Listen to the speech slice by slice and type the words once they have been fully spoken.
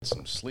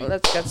Some sleep.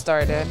 Let's get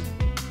started.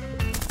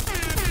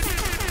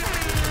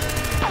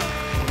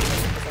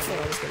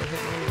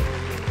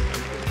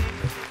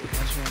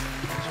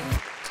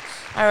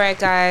 All right,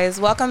 guys.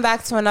 Welcome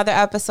back to another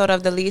episode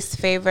of The Least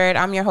Favored.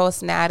 I'm your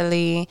host,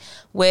 Natalie,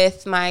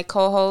 with my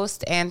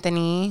co-host,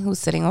 Anthony, who's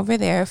sitting over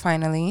there,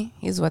 finally.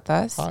 He's with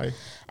us. Hi.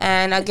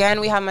 And again,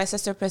 we have my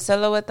sister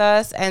Priscilla with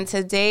us. And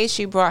today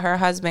she brought her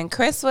husband,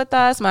 Chris, with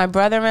us, my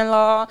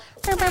brother-in-law.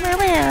 You had to do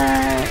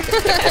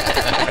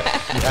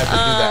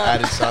that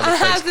added sound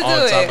effects I have to do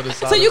on top it. of the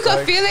sound So you can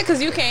effects? feel it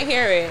because you can't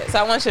hear it. So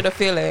I want you to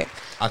feel it.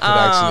 I could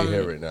actually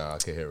hear it now. I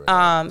can hear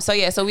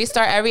it. So we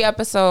start every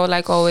episode,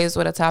 like always,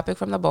 with a topic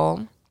from the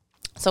bowl.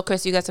 So,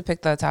 Chris, you get to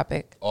pick the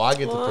topic. Oh, I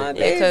get to pick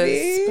Because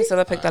that.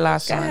 Priscilla picked the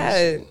last one.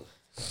 Good.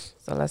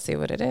 So let's see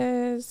what it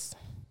is.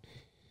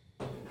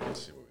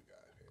 Let's see what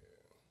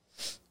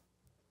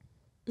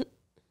we got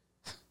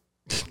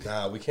here.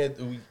 Nah, we can't.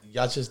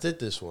 Y'all just did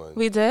this one.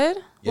 We did?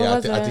 Yeah,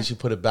 What was I think she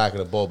put it back in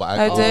the bowl, but I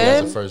think did?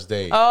 that's the first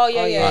date. Oh, yeah.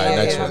 All right,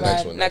 next one, my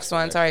next bad. one, Next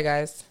one. Sorry,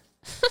 guys.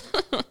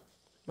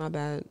 My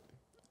bad.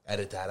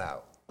 Edit that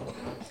out.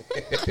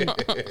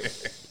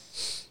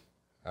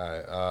 All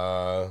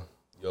right.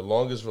 Your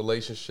longest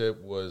relationship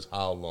was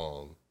how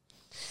long?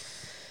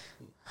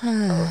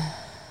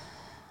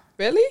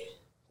 Really?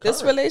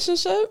 This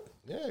relationship?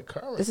 Yeah,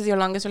 current. This is your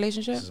longest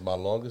relationship? This is my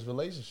longest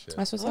relationship.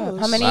 That's what's Oh, up.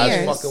 How many Last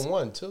years? fucking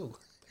one too.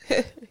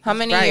 How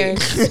many Right.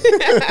 years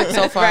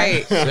so far?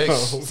 Right.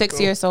 6. 6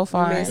 years so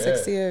far. Been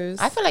 6 Yeah. years.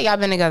 I feel like y'all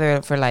been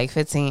together for like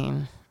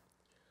 15.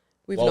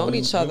 We've Well, known we,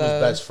 each we other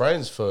was best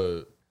friends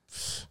for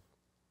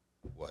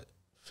what,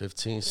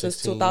 15, 16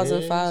 since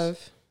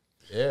 2005.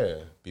 years?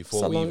 Yeah, before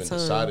It's a we long even time.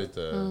 decided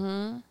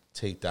to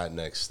take that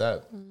next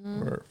step.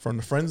 Or from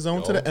the friend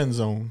zone to the end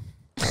zone.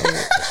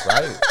 That's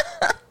right.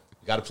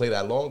 You got to play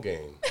that long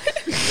game.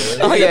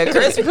 Oh, yeah.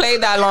 Chris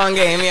played that long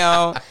game,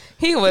 yo.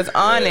 He was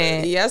on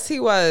it. Yes, he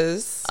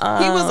was.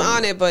 He was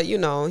on it, but he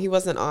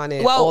wasn't on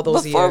it Well, all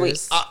those before we-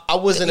 years. I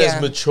wasn't Yeah.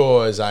 as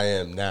mature as I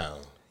am now.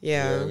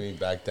 Yeah. You know what I mean?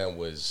 Back then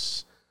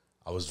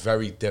I was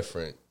very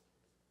different.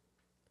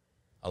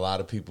 A lot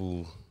of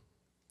people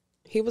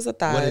He was a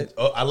thot.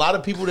 a lot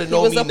of people that He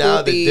know was me a now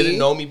that poopy. didn't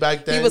know me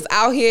back then. He was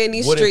out here in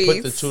these wouldn't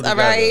streets. put the two All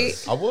together.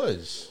 right. I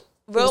was.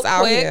 Real was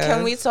out quick, here.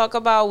 can we talk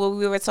about what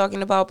we were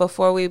talking about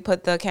before we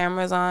put the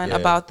cameras on Yeah.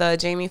 about the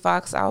Jamie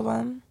Foxx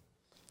album?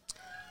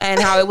 And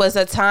how it was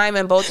a time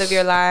in both of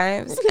your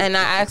lives. And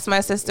I asked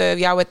my sister if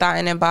y'all were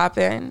thotting and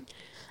bopping.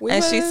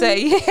 And she were. said,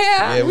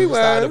 yeah. Yeah, we were.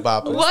 started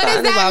bopping. What does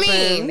starting to that bop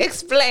mean? in.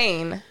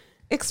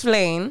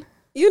 Explain.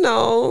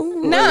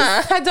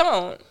 Nah, I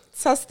don't.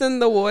 testing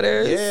the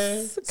waters.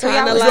 Yeah. So y'all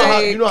Kind of was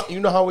like, you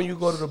know how when you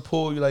go to the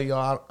pool, you're like, yo,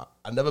 I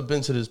never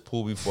been to this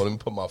pool before. Let me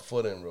put my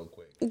foot in real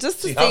quick.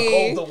 just to See how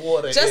see, cold the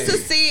water just to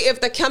is. see if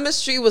the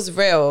chemistry was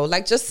real,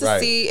 like just to Right,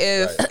 see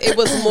if right. it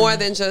was more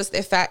than just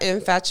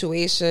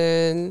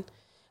infatuation.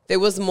 There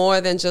was more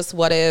than just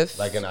what if.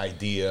 Like an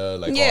idea,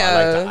 like Yeah.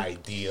 oh, I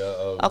like the idea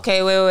of.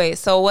 Okay, wait.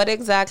 So what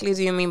exactly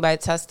do you mean by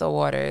test the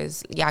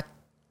waters? Yeah.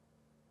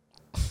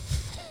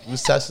 We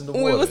was testing the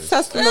we waters. was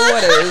testing the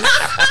waters,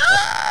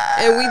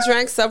 and we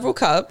drank several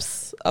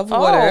cups of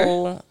water.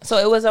 Oh, so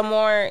it was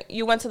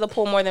you went to the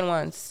pool more than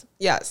once.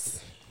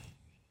 Yes.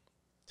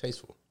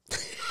 Tasteful.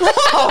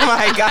 Oh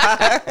my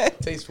God.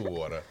 Tasteful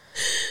water.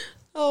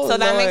 Oh, So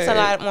that makes a Lord.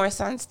 lot more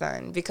sense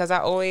then, because I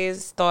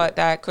always thought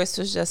that Chris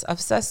was just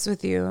obsessed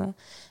with you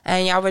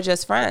and y'all were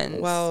just friends.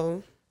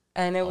 Well,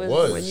 and it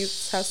was. when you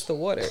test the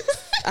water,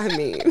 I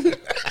mean,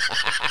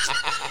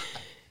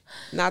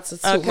 not to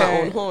toot my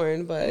Okay. own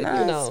horn, but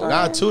Nah, it's fine.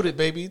 Nah, toot it,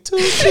 baby. Toot.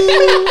 Oh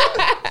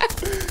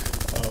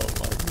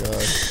my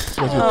god.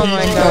 Supposed to be Oh a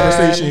my PG God.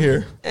 conversation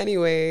here.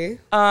 Anyway,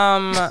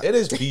 It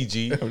is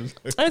PG.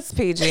 It's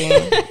PG.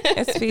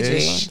 It's PG.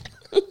 Ish.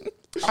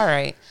 All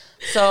right.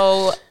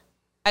 So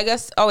I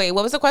guess. Oh wait,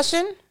 what was the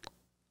question?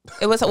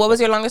 It was. What was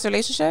your longest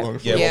relationship?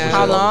 Yeah. Yeah. What was How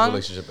your longest long?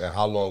 relationship and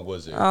how long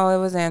was it? Oh, it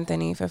was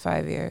Anthony for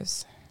 5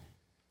 years.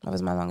 That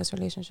was my longest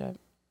relationship.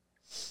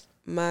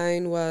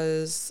 mine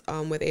was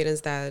with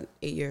Aiden's dad,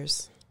 8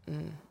 years.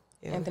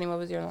 Yeah. Anthony, what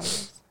was your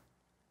longest?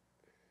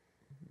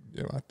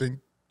 Yeah, I think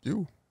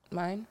you.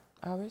 Mine?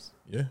 Ours?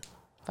 Yeah.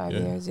 5 Yeah.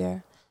 years, yeah.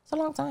 It's a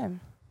long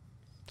time.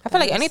 I feel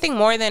like anything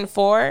more than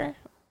 4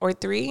 or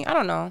 3, I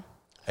don't know.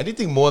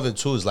 Anything more than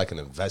 2 is like an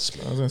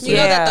investment. I was gonna say. You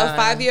know that Yeah. the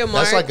 5-year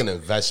mark, That's like an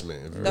investment.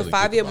 if you the really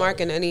 5-year think mark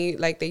about in any,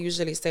 like they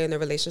usually say in a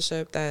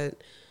relationship that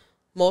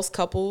most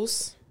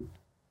couples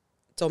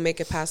don't make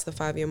it past the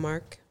 5-year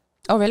mark,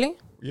 Oh, really?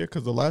 Yeah,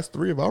 because the last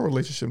 3 of our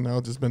relationship now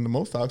has just been the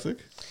most toxic.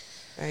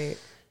 right?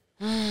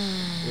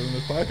 Doing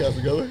this podcast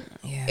together.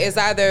 Yeah. It's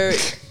either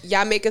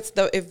y'all make it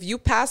to if you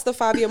pass the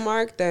 5-year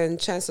mark, then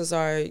chances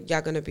are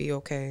y'all gonna be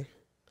okay.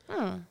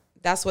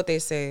 That's what they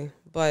say.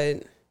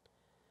 But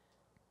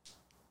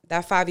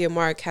that 5-year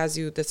mark has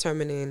you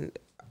determining,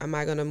 am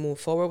I gonna move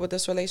forward with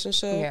this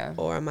relationship? Yeah.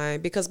 Or am I,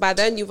 because by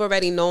then you've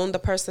already known the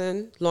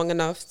person long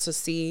enough to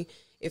see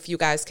if you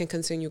guys can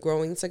continue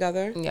growing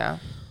together, Yeah.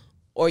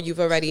 or you've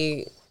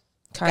already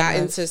Kind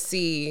gotten of. to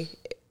see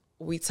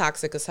we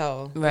toxic as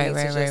hell. We Right, need to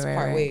right, just right,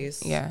 part right.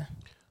 ways. Yeah.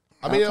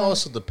 I mean, it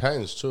also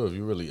depends too if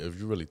you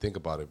really think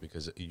about it,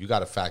 because you got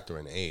to factor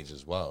in age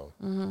as well.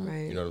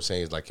 Right. You know what I'm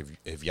saying? It's like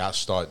if y'all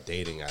start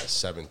dating at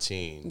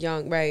 17,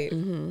 Young, right.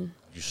 you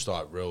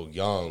start real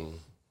young.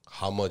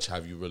 How much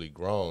have you really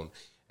grown?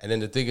 And then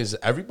the thing is,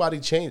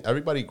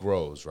 everybody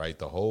grows, right?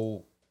 The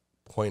whole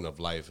point of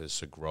life is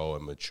to grow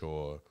and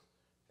mature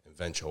and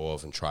venture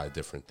off and try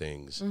different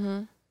things.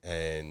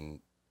 And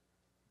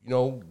you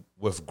know,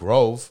 with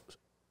growth,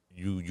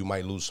 you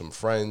might lose some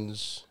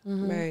friends.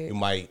 Right.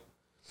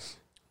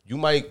 You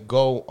might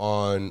go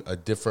on a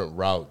different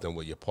route than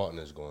what your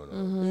partner's going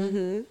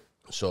on.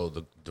 So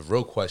the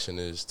real question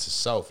is to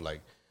self,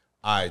 like,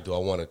 do I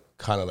want to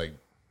kind of like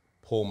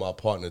pull my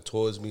partner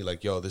towards me,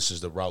 like, yo, this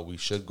is the route we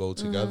should go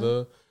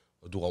together,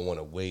 or do I want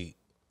to wait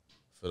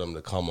for them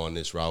to come on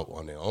this route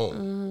on their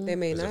own? They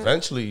may 'Cause not.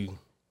 eventually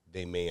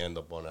they may end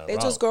up on that They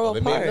route. just grow or they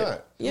apart. may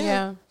not.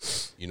 Yeah.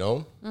 You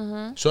know?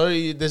 So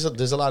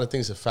there's a lot of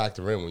things to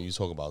factor in when you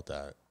talk about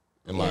that,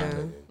 in my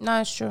opinion.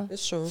 No, it's true.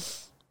 It's true.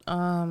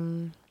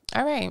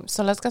 All right,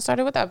 so let's get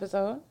started with the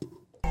episode.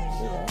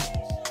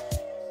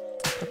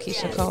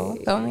 Keisha Cole,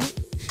 feel me?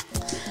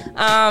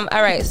 All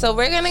right, so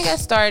we're gonna get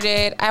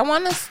started. I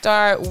want to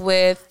start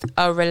with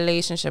a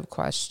relationship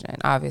question.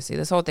 Obviously,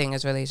 this whole thing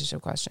is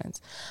relationship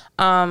questions.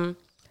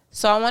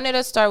 So I wanted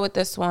to start with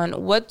this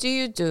one. What do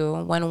you do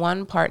when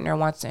one partner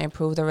wants to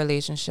improve the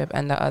relationship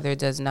and the other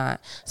does not?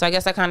 So I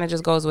guess that kind of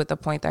just goes with the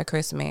point that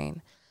Chris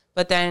made.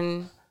 But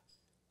then,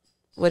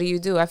 what do you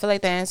do? I feel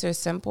like the answer is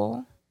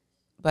simple,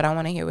 but I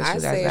want to hear what you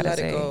guys say gotta let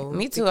it say. go,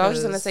 Me too. I was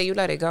just gonna because- say you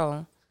let it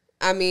go.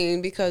 I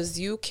mean, because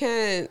you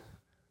can't,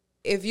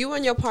 if you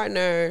and your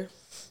partner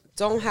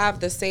don't have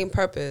the same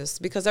purpose,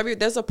 because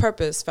there's a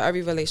purpose for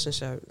every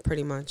relationship,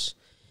 pretty much.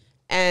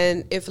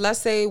 And if, let's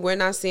say, we're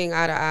not seeing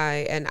eye to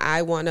eye, and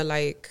I want to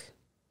like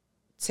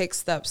take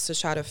steps to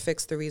try to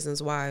fix the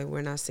reasons why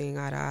we're not seeing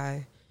eye to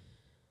eye,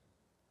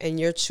 and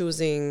you're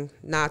choosing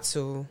not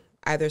to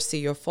either see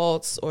your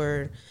faults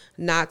or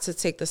not to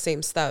take the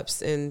same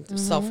steps in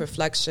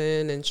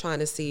self-reflection and trying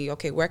to see,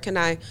 okay, where can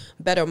I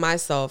better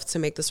myself to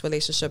make this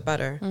relationship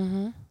better?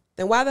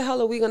 Then why the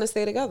hell are we going to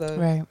stay together?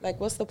 Right. Like,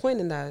 what's the point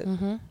in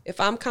that?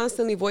 If I'm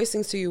constantly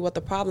voicing to you what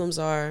the problems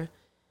are,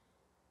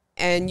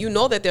 and you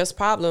know that there's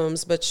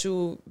problems, but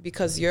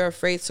because you're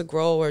afraid to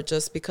grow, or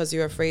just because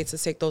you're afraid to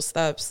take those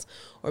steps,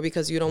 or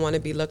because you don't want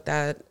to be looked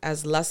at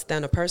as less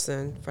than a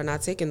person for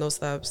not taking those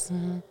steps,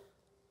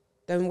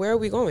 then where are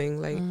we going?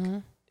 Like,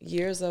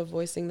 years of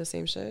voicing the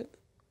same shit?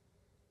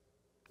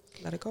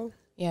 Let it go.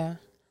 Yeah.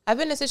 I've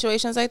been in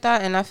situations like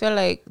that, and I feel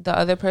like the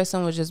other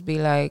person would just be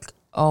like,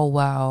 oh,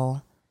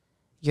 wow,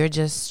 you're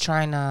just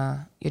trying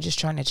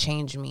to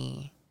change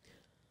me.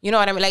 You know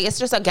what I mean? Like, it's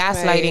just a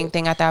gaslighting Right.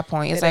 thing at that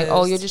point. It's It like,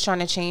 oh, is. you're just trying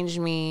to change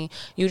me.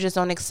 You just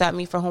don't accept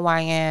me for who I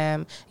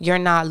am. You're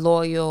not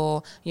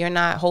loyal. You're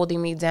not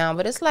holding me down.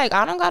 But it's like,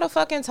 I don't got to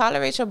fucking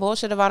tolerate your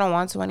bullshit if I don't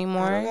want to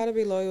anymore. I don't got to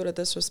be loyal to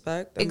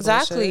disrespect. and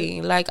Exactly.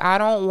 bullshit. Like, I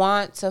don't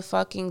want to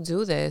fucking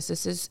do this.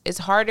 It's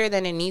harder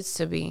than it needs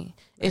to be.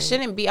 It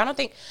shouldn't be. I don't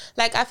think,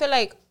 like, I feel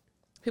like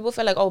people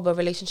feel like, oh, but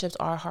relationships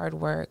are hard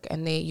work,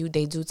 and they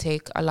do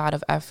take a lot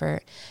of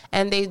effort,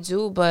 and they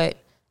do, but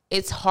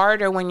it's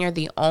harder when you're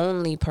the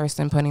only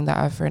person putting the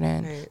effort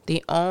in, Right.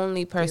 the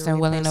only person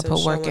only willing to person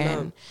put work showing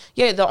in. up.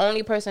 Yeah, the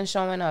only person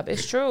showing up.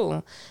 It's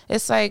true.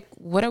 It's like,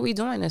 what are we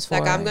doing this for?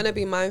 Like, I'm going to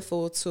be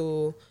mindful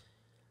to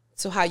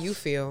how you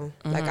feel.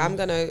 Like, I'm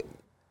going to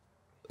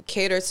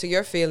cater to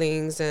your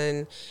feelings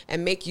and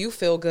make you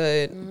feel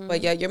good.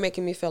 But yeah, you're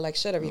making me feel like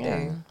shit every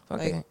day. fuck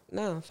Like, it.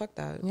 nah, fuck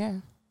that. Yeah.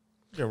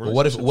 Yeah, But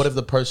what if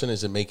the person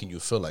isn't making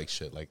you feel like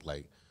shit? Like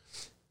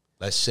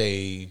let's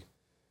say,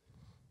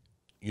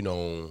 you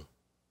know,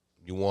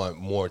 you want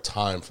more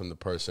time from the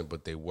person,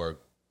 but they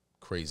work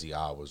crazy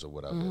hours or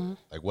whatever.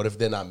 Like, what if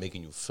they're not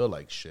making you feel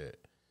like shit?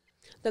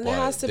 Then there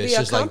But has to there's be a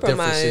just, like,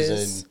 differences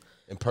compromise.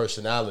 in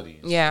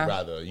personalities. Yeah.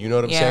 Rather, you know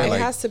what I'm Yeah. saying? It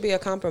Like, has to be a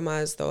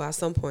compromise, though, at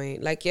some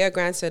point. Like, yeah,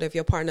 granted, if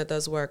your partner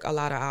does work a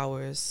lot of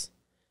hours,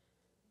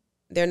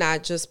 they're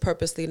not just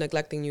purposely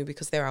neglecting you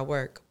because they're at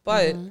work.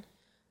 But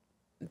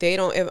they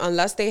don't,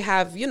 unless they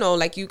have, you know,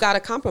 like, you got to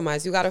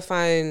compromise. You got to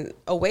find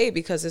a way,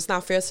 because it's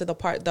not fair to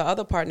the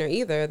other partner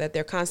either, that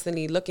they're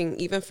constantly looking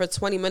even for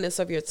 20 minutes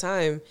of your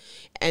time,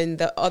 and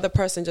the other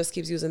person just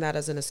keeps using that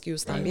as an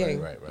excuse.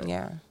 También. right.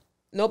 Yeah.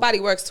 Nobody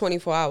works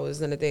 24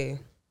 hours in a day.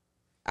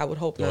 I would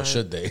hope Or not.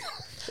 should they?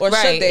 Or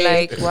Right, should they?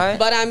 like, what?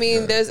 But I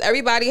mean,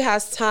 everybody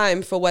has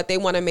time for what they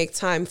want to make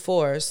time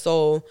for.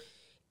 So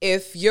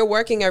if you're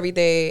working every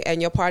day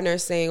and your partner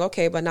is saying,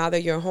 okay, but now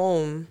that you're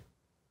home,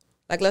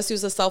 like, let's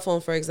use a cell phone,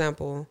 for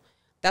example.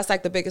 That's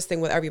like the biggest thing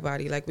with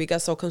everybody. Like, we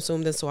get so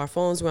consumed into our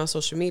phones. We're on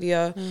social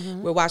media.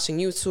 We're watching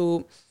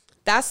YouTube.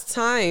 That's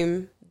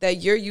time that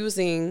you're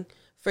using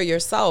for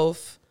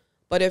yourself.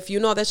 But if you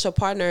know that your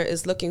partner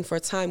is looking for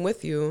time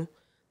with you,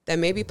 then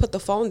maybe put the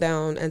phone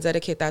down and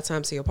dedicate that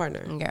time to your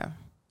partner. Yeah.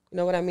 You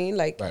know what I mean?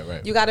 Like,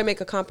 Right. you got to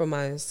make a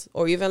compromise,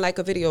 or even like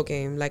a video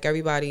game, like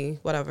everybody,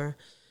 whatever.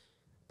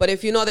 But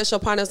if you know that your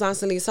partner's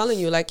constantly telling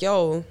you, like,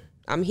 yo,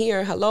 I'm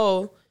here,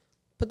 hello,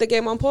 put the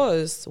game on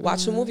pause,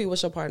 watch a movie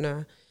with your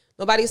partner.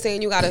 Nobody's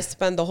saying you got to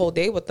spend the whole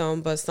day with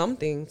them, but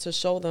something to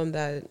show them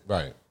that.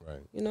 Right.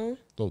 You know?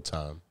 No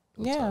time.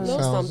 Yeah.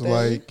 Sounds something.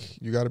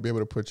 like you got to be able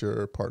to put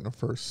your partner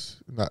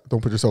first.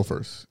 Don't put yourself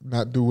first.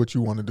 Not do what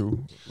you want to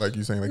do. Like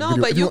you're saying. Like No,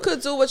 but you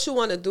could do what you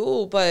want to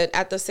do, but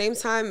at the same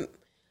time,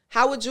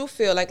 how would you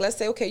feel? Like, let's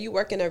say, okay, you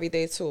working every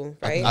day too,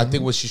 right? I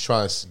think what she's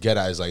trying to get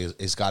at is like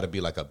it's got to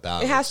be like a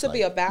balance. It has to like,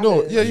 be a balance.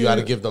 No, yeah, You got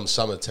to give them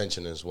some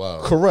attention as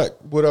well.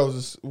 Correct. What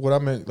I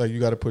meant, like you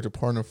got to put your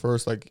partner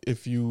first. Like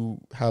if you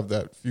have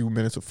that few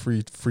minutes of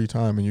free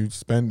time and you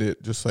spend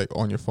it just like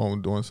on your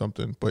phone doing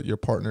something, but your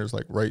partner's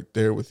like right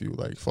there with you,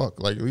 like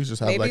fuck, like at least just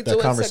have Maybe like do that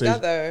it conversation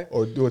together.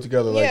 or do it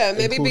together. Yeah,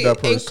 Like, maybe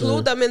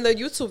include them in the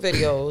YouTube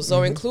videos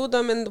or include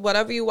them in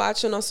whatever you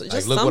watching. Also, just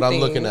Like, look something. what I'm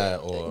looking at,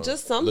 or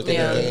just something. Look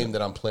at the game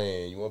that I'm playing.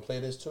 You want to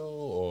play this too,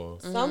 or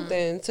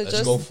Something to let's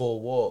just go for a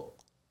walk.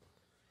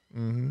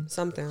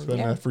 something. spend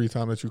that free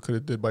time that you could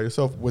have did by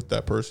yourself with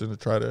that person to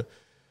try to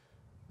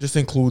just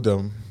include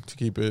them to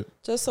keep it.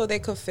 Just so they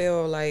could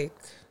feel like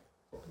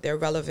they're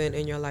relevant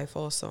in your life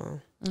also.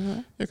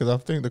 Yeah, because I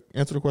think to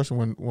answer the question,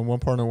 when one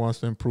partner wants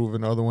to improve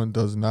and the other one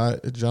does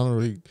not, it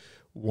generally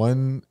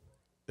one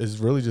is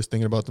really just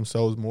thinking about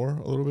themselves more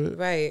a little bit.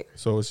 Right.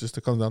 So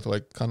it comes down to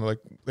like kind of like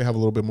they have a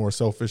little bit more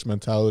selfish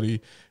mentality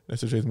in a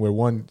situation where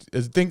one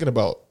is thinking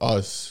about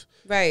us,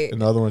 Right.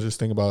 and the other one's just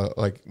thinking about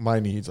like my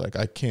needs. Like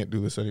I can't do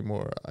this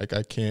anymore. Like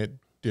I can't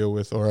deal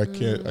with, or I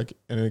can't.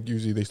 And it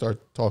usually they start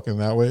talking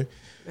that way.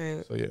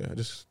 Right. So yeah, I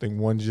just think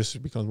one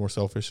just becomes more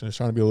selfish and is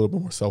trying to be a little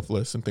bit more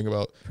selfless and think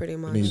about Pretty the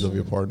much. needs of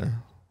your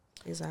partner.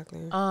 Exactly.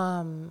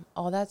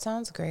 Oh, that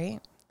sounds great.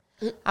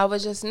 I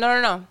was just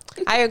no.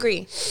 I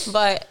agree,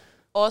 but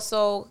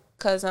also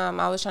because I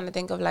was trying to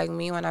think of like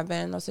me when I've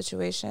been in those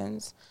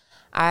situations.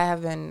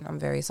 I'm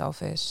very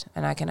selfish,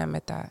 and I can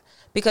admit that,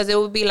 because it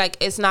would be like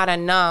it's not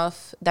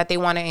enough that they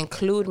want to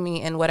include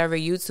me in whatever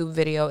YouTube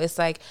video. It's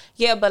like,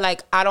 yeah, but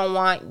like I don't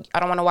want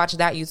to watch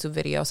that YouTube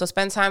video. So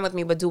spend time with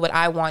me, but do what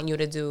I want you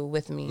to do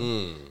with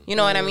me. You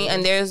know what I mean?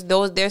 And there's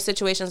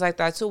situations like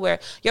that too, where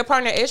your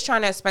partner is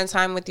trying to spend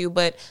time with you,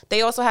 but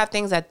they also have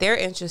things that they're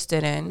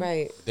interested in.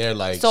 Right. They're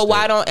like, So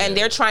why don't, and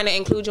they're trying to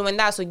include you in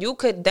that. So you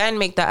could then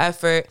make the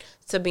effort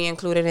to be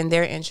included in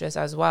their interests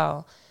as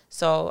well.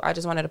 So I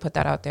just wanted to put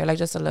that out there, like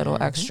just a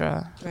little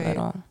extra,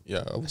 little.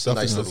 Yeah, I would It's a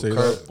nice definitely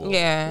little say that. curveball.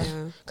 Yeah.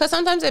 Because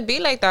sometimes it be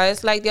like that.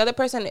 It's like the other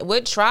person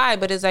would try,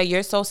 but it's like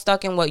you're so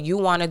stuck in what you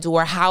want to do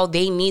or how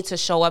they need to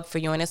show up for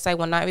you. And it's like,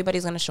 well, not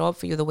everybody's going to show up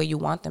for you the way you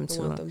want them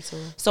to.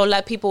 So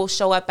let people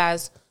show up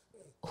as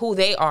who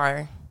they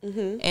are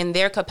in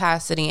their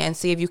capacity and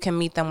see if you can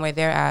meet them where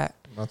they're at.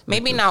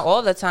 Maybe not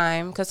all the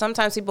time, because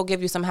sometimes people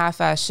give you some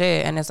half-ass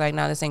shit and it's like,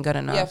 nah, this ain't good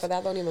enough. Yeah, for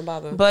that don't even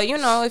bother. But you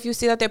know, if you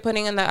see that they're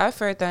putting in the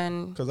effort,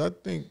 then Because I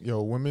think,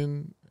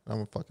 women,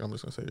 I'm just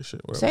gonna say this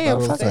shit. Say it,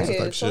 fuck Say it.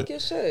 it. Talk your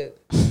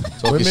shit.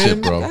 Talk your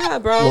shit, bro. Yeah,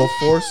 bro. will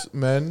force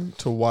men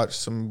to watch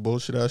some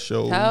bullshit ass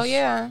shows. hell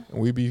yeah.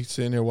 And we be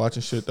sitting there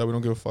watching shit that we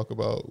don't give a fuck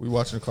about. We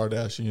watching the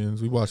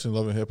Kardashians. We watching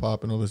Love and Hip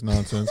Hop and all this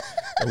nonsense.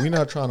 And we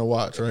not trying to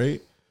watch, right?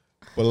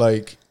 But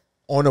like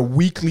on a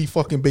weekly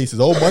fucking basis.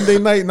 Oh, Monday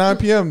night, 9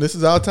 p.m. This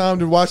is our time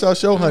to watch our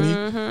show, honey.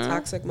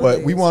 Toxic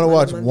But we Mondays, want to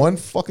watch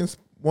Monday.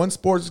 one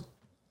sports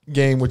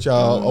game with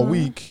y'all a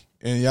week.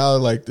 And y'all are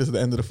like, this is the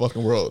end of the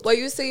fucking world. Well,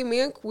 you see,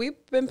 we've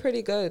been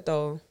pretty good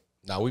though.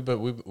 Nah, we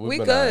We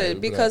been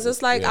good because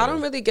it's like I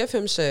don't really give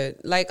him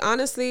shit. Like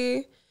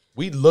honestly,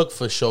 We look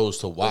for shows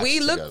to watch. we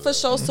look together. for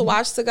shows to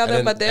watch together. And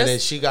then, but and then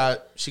there's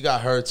she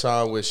got her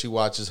time where she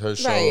watches her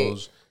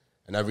shows.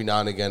 And every now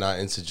and again, I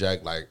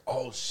interject like,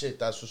 "Oh shit,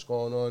 that's what's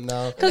going on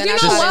now." Because you know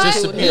Just- what?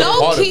 just to be a Low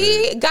part of key,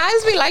 it.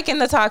 guys be liking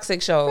the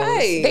toxic shows.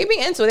 Right. They be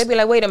into it. They be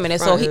like, wait a minute.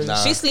 So Right.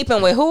 she's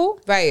sleeping with who?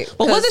 right.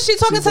 But wasn't she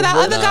talking to that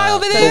other guy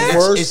over The there?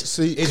 worst,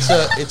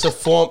 It's a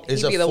form He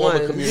be the of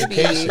one.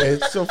 communication.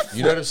 it's a,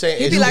 You know what I'm saying?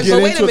 He'd It's be like, get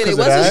but wait into a it 'cause minute, of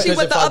wasn't that? she with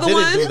the Because if I other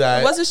didn't do one?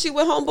 that- Wasn't she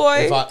with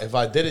homeboy? if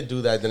I didn't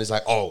do that, then it's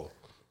like, oh,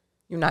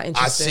 You're not I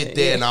interested. sit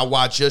there and I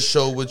watch your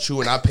show with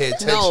you and I pay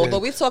attention. No, but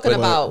we talking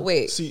about.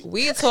 see-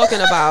 we are talking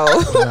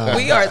about.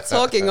 We are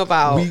talking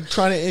about we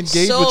trying to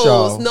engage shows. with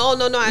y'all. No,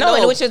 I No,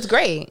 know. which is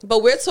great.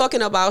 But we're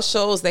talking about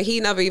shows that he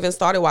never even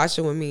started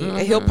watching with me, and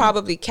he'll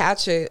probably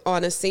catch it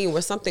on a scene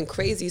where something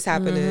crazy's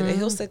happening, and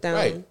he'll sit down,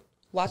 Right.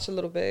 watch a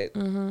little bit,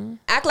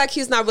 act like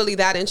he's not really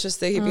that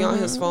interested. He'd be on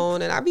his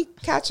phone, and I be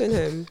catching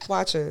him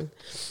watching.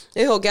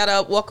 And he'll get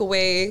up, walk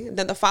away.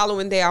 Then the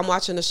following day, I'm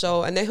watching the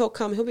show, and then he'll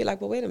come. He'll be like,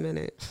 "But wait a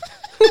minute,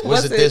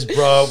 Was it this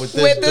bro with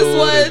this with dude this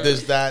one, and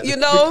this that? you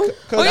know?"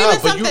 Or Nah,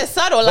 even but you- something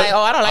subtle, like, but oh,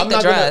 I don't like I'm the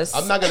not dress.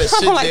 I'm not gonna I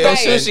sit don't like there those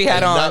shoes she had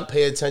and on. not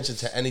pay attention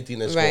to anything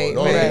that's Right, going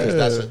on.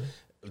 right.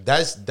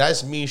 Because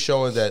that's me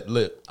showing that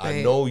look, I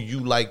Right. know you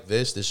like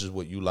this. This is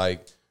what you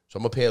like, so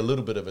I'm gonna pay a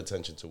little bit of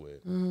attention to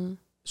it,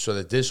 so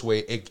that this way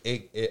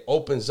it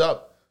opens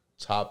up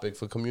topic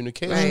for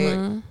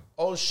communication. Like,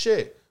 oh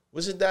shit.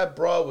 Wasn't that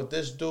bro with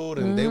this dude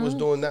and they was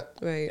doing that?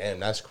 Right.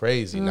 And that's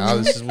crazy. Now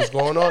this is what's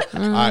going on.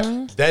 All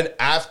right. Then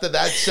after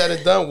that's said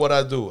and done, what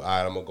I do? All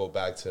right, I'm gonna go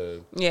back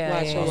to Yeah,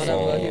 Watching yeah,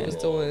 whatever yeah. he was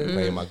doing.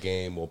 playing my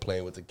game or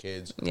playing with the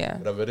kids. Yeah.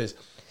 Whatever it is.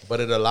 but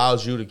it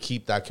allows you to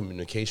keep that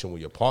communication with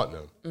your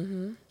partner.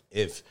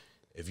 If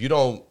you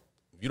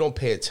don't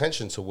pay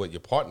attention to what your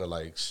partner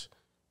likes,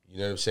 you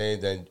know what I'm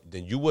saying,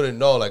 then you wouldn't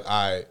know, like,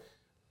 all right,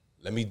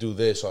 let me do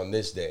this on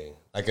this day.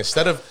 Like,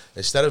 instead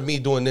of me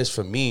doing this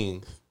for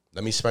me,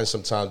 let me spend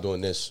some time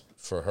doing this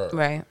for her.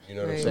 Right. You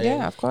know what I'm saying?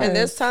 Yeah, of course. And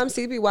there's times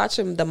he be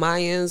watching the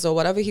Mayans or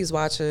whatever he's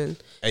watching.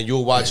 And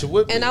you'll watch it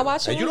with me. And I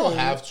watch it and you with don't him.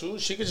 have to.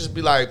 She could just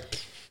be like,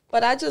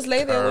 But I just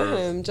lay there with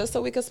him just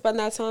so we could spend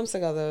that time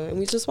together and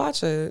we just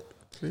watch it.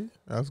 See,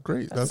 that's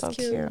great. That's So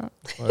cute.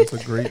 that's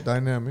a great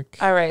dynamic.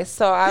 All right,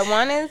 so I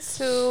wanted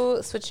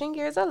to switching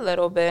gears a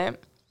little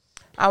bit.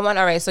 All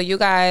right, so you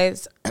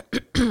guys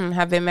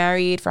have been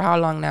married for how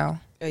long now?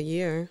 A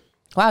year.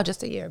 Wow,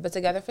 just a year, but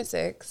together for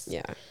 6.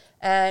 Yeah.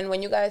 And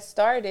when you guys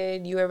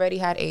started, you already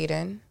had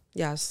Aiden.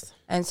 Yes.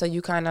 And so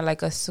you kind of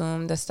like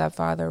assumed the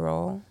stepfather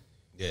role.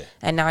 yeah.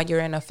 And now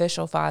you're an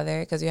official father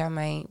because you have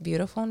my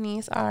beautiful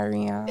niece,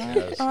 Aria.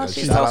 Oh,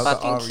 she's Shout so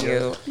out to fucking Aria.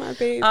 cute. My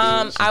baby.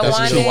 I That's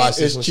she'll watch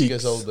wanted... this when she cheeks.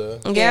 gets older.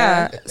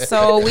 Yeah.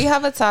 So we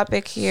have a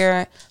topic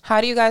here. How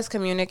do you guys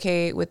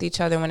communicate with each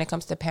other when it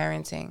comes to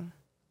parenting?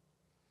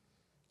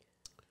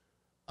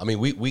 I mean,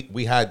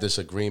 we had this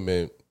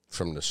agreement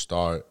from the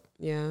start,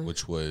 Yeah.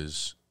 which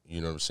was,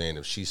 you know what I'm saying,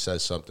 if she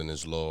says something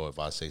is law, if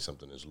I say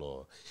something is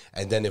law.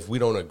 And then if we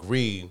don't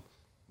agree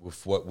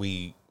with what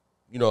we,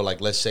 you know, like,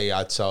 let's say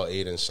I tell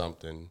Aiden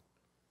something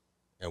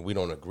and we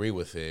don't agree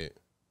with it,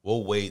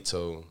 we'll wait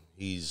till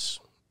he's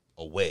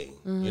away.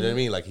 You know what I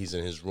mean? Like, he's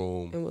in his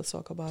room And we'll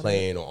talk about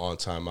playing or on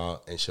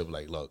timeout, and she'll be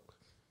like, look,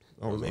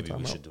 Always on maybe we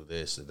timeout. should do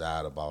this or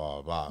that or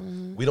blah, blah, blah.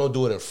 We don't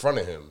do it in front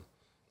of him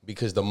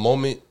because the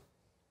moment,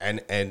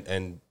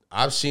 and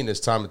I've seen this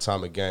time and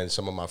time again,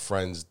 some of my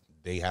friends,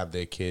 they have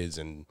their kids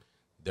and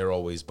they're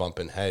always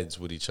bumping heads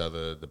with each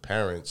other, the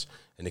parents,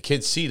 and the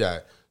kids see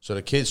that. So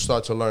the kids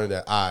start to learn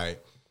that I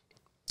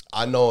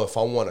know if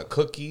I want a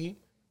cookie,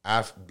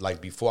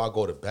 before I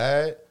go to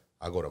bed,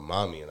 I go to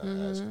mommy and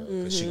I ask her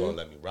because she gonna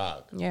let me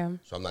rock. Yeah.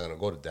 So I'm not gonna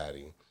go to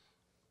daddy.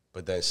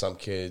 But then some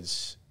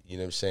kids, you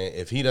know what I'm saying,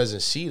 if he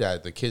doesn't see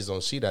that, the kids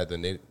don't see that,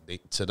 then they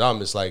to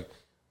them it's like,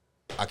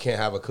 I can't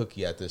have a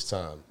cookie at this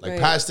time. Like, Right.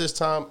 past this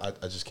time, I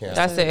just can't.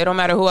 That's it. It don't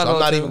matter who I So go I'm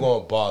not to. even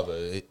going to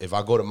bother. If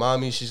I go to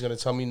mommy, she's going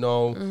to tell me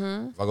no.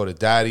 If I go to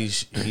daddy,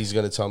 he's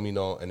going to tell me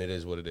no, and it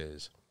is what it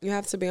is. You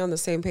have to be on the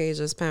same page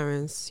as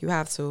parents. You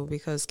have to,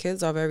 because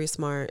kids are very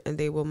smart and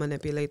they will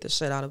manipulate the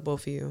shit out of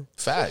both of you.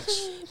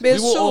 Facts. But We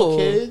were all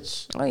true.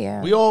 kids. Oh,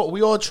 yeah. We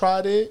all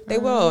tried it. They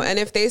will. And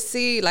if they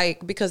see,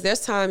 like, because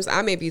there's times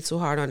I may be too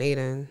hard on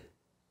Aiden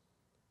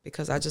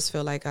because I just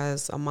feel like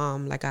as a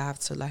mom, like, I have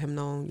to let him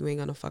know you ain't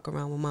going to fuck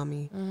around with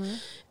mommy.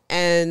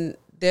 And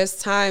there's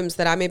times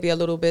that I may be a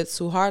little bit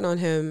too hard on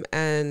him.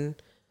 And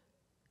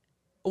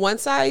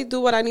once I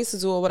do what I need to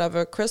do or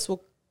whatever, Chris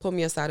will pull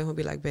me aside and he'll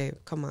be like, babe,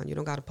 come on, you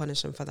don't got to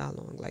punish him for that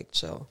long. Like,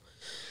 chill.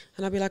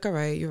 And I'll be like, all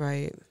right, you're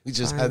right. We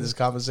just Fine. had this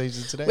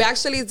conversation today. We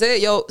actually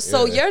did. Yo,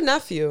 so Yeah. your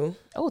nephew,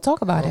 Oh,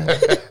 talk about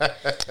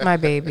it. My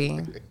baby.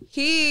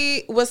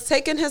 he was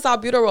taking his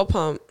albuterol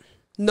pump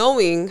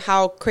knowing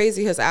how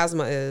crazy his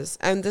asthma is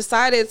and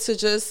decided to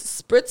just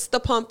spritz the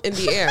pump in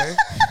the air.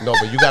 No,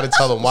 but you got to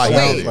tell him why he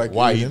Sounds did it. like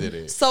Why he Ian. did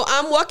it. So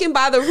I'm walking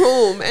by the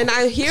room and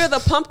I hear the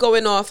pump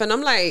going off and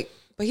I'm like,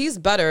 but he's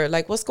better.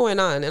 Like, what's going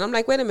on? And I'm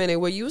like, wait a minute,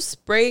 were you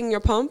spraying your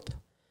pump?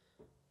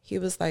 He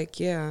was like,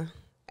 yeah.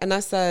 And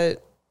I said,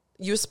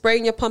 you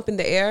spraying your pump in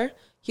the air?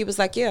 He was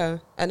like, yeah.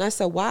 And I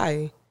said,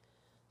 why?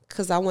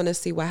 Because I want to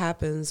see what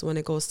happens when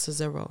it goes to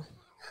 0.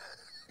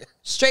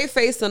 Straight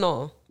face and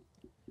all.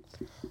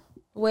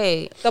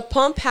 Wait. The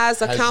pump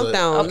has a Has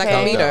countdown, like a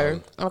Okay.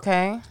 meter.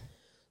 Okay.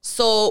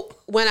 So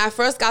when I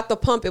first got the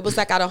pump, it was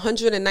like at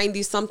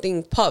 190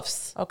 something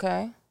puffs,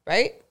 Okay.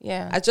 right?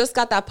 Yeah. I just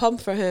got that pump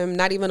for him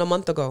not even a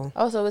month ago.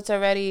 Oh, so it's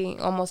already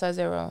almost at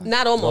 0.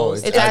 Not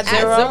almost. No, It's at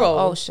zero?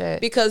 Oh,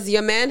 shit. Because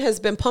your man has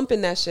been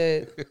pumping that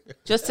shit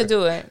Just to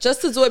do it.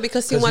 just to do it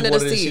because he 'Cause wanted to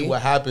see.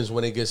 what happens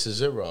when it gets to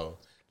 0.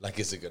 Like,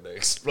 is it going to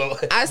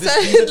explode? I These said,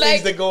 are things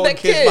like, that go the in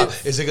kids' kids.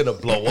 mouth. Is it going to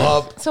blow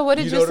up? So what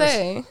did you, know what I'm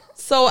say?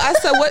 So I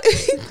said, what?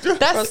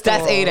 That's First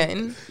of all,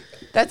 Aiden.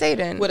 That's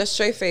Aiden. with a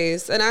straight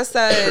face. And I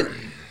said,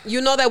 you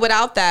know that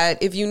without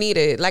that, if you need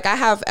it, like I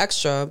have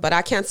extra, but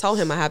I can't tell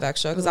him I have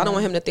extra because I don't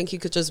want him to think he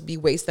could just be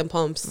wasting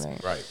pumps.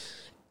 Right. Right.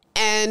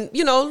 And,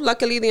 you know,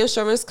 luckily the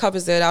insurance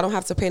covers it. I don't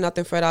have to pay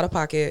nothing for it out of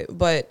pocket.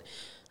 But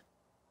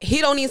he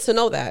don't need to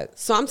know that.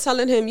 So I'm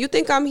telling him, you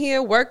think I'm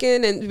here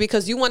working and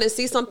because you want to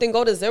see something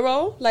go to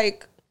 0?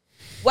 Like,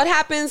 what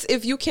happens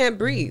if you can't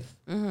breathe?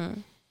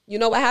 You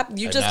know what happens?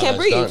 You And just now can't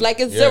that's breathe. done. Like,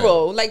 it's Yeah.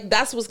 0. Like,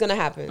 that's what's going to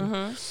happen.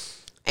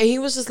 And he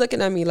was just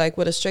looking at me like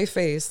with a straight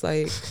face.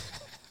 Like,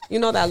 you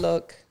know that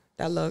look.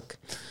 That look.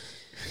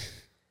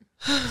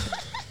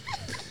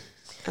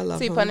 I love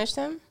So you him. punished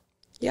him?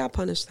 Yeah, I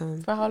punished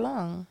him. For how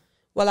long?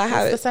 Well, I What's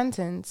had the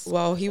sentence?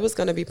 Well, he was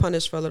going to be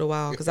punished for a little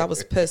while because I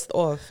was pissed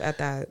off at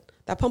that.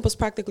 That pump was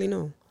practically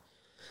new.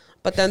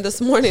 But then this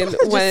morning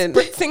when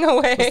Spritzing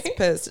away.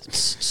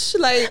 pissed,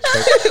 like,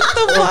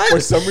 what the For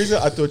fuck? some reason,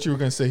 I thought you were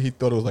gonna say he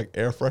thought it was like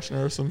air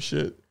freshener or some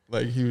shit.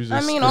 Like he was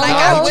just. I mean, Like Oh,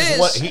 I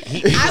wish,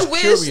 he I was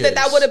wish curious.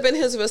 that would have been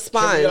his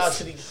response.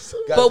 Curiosity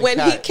got But the when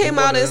he cat. came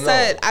wanted out and to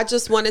said, know. "I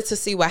just wanted to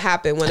see what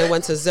happened," when it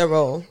went to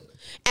 0,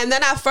 and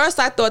then at first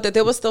I thought that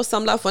there was still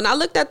some left. When I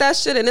looked at that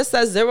shit and it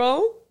says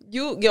 0,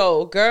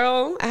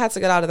 girl, I had to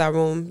get out of that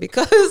room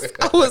because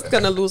I was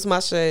gonna lose my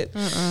shit.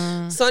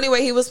 So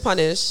anyway, he was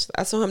punished.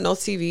 I told him no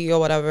TV or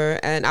whatever,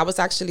 and I was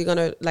actually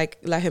gonna like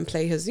let him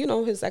play his,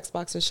 his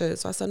Xbox and shit.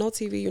 So I said, no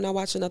TV, you're not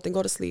watching nothing.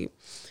 Go to sleep.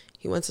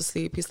 He went to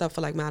sleep. He slept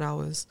for like mad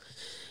hours.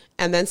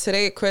 And then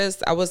today,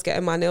 Chris, I was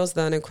getting my nails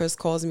done, and Chris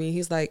calls me.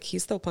 He's like,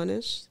 he's still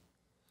punished.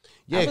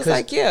 Yeah, I was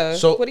like, yeah.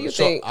 So, what do you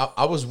think?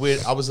 I was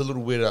weird. I was a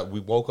little weird.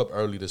 We woke up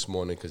early this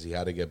morning because he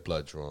had to get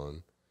blood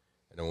drawn,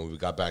 and then when we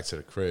got back to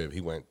the crib,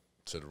 he went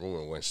to the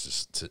room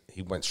and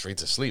he went straight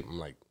to sleep. I'm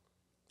like,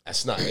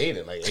 that's not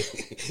Aiden. Like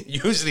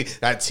usually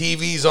that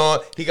TV's on.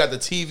 He got the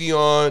TV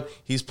on.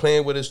 He's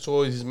playing with his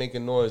toys. He's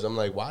making noise. I'm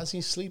like, why is he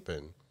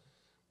sleeping?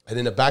 And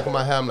in the back of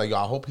my head, I'm like, yo,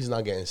 I hope he's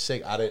not getting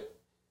sick.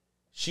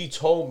 She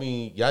told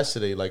me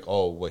yesterday, like,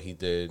 oh, what he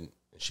did, and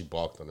she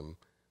barked on him,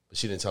 but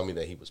she didn't tell me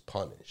that he was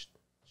punished.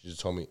 She just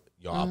told me,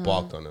 yo, I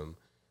barked on him.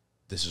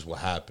 This is what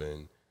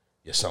happened.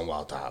 Your son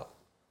walked out,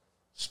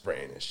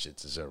 spraying this shit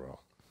to 0.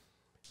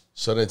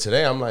 So then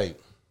today, I'm like,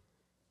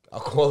 I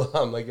call her.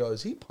 I'm like, yo,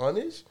 is he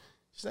punished?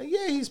 She's like,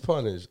 yeah, he's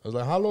punished. I was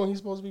like, how long he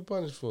supposed to be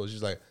punished for?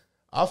 She's like,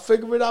 I'll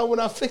figure it out when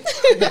I figure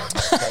it out.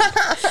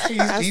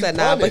 I said,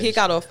 nah, but he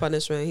got off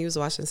punishment. He was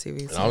watching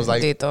TV. And I was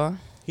like, Dito.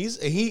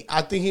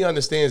 I think he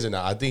understands it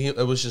now. I think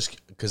it was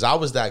just because I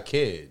was that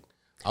kid.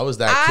 I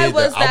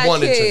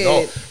wanted to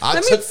know.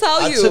 I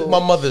took my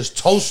mother's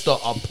toaster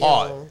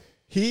apart. Yo.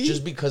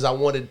 Just because I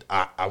wanted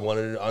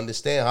to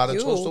understand how the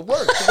toaster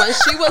works. When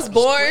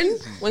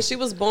she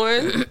was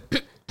born,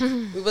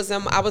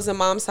 I was in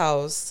mom's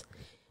house,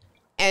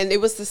 and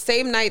it was the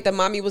same night that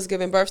mommy was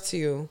giving birth to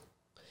you.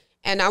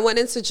 And I went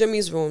into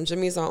Jimmy's room.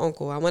 Jimmy's our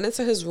uncle. I went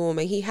into his room,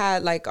 and he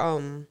had like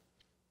a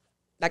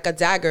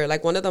dagger,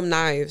 like one of them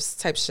knives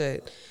type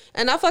shit.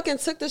 And I fucking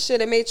took the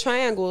shit and made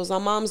triangles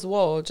on mom's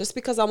wall just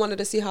because I wanted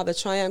to see how the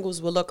triangles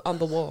would look on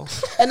the wall.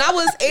 And I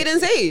was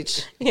Aiden's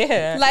age.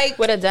 Yeah. Like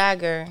with a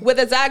dagger.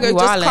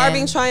 Just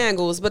carving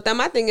triangles. But then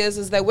my thing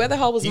is that where the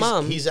hell was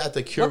mom? He's at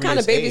the curious What kind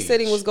of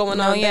babysitting age. was going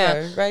on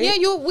there, right?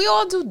 Yeah, we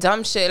all do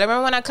dumb shit. I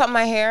remember when I cut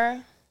my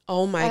hair?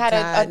 Oh my I had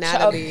God, a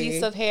Natalie.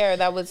 piece of hair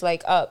that was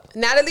like up.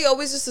 Natalie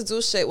always used to do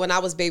shit when I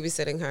was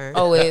babysitting her.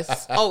 Always.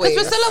 Always.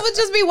 Because Priscilla would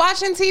just be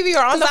watching TV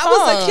or on the phone.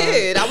 I was a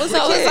kid. I was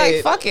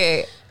like, fuck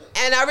it.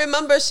 And I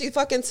remember she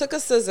fucking took a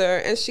scissor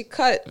and she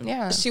cut.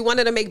 Yeah. She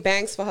wanted to make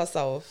bangs for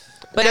herself.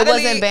 But it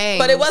wasn't bangs.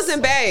 But it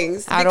wasn't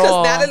bangs. At because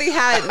all. Natalie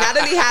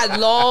had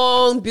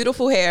long,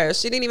 beautiful hair.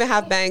 She didn't even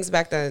have bangs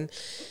back then.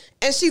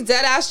 And she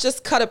dead ass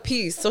just cut a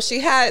piece. So she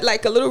had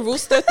like a little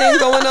rooster thing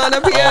going on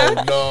up here.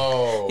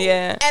 Oh, no.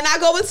 Yeah. And I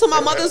go into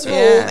my mother's room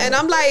and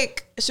I'm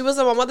like, she was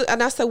in my mother.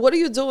 And I said, what are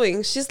you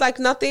doing? She's like,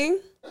 nothing.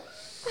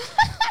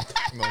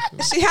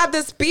 She had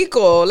this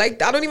pico.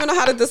 Like, I don't even know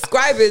how to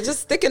describe it.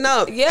 Just sticking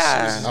up.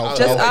 Yeah.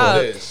 Just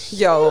up.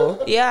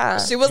 Yo. Yeah.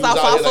 She was out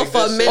alfalfa like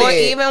for a this. minute. Or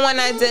even when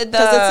I did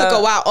Because it took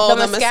a while. Oh,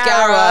 the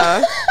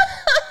mascara. mascara.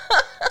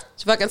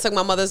 She fucking took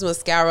my mother's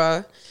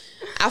mascara.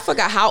 I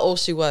forgot how old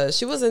she was.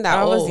 She wasn't that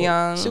old. I was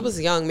young. She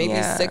was young, maybe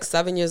Yeah. 6,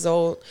 7 years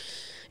old.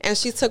 And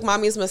she took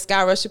mommy's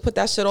mascara. She put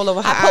that shit all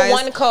over her I put eyes.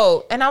 one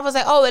coat and I was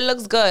like, oh, it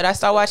looks good. I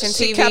started watching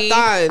She TV.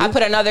 kept on. I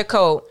put another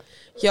coat.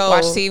 Yo,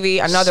 Watch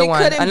TV, another she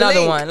one, couldn't another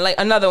blink. one, like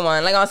another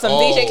one, like on some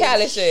DJ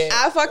Khaled shit.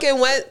 I fucking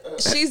went.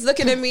 She's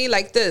looking at me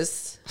like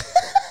this.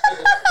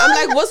 I'm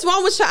like, what's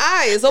wrong with your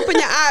eyes? Open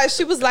your eyes.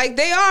 She was like,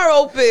 they are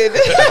open.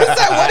 I was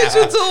like, what did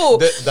you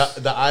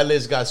do? The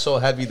eyelids got so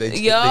heavy that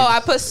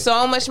I put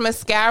so much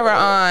mascara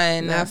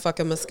on. That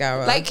fucking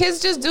mascara. Like kids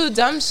just do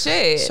dumb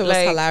shit. Shit was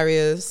like,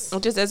 hilarious.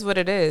 It just is what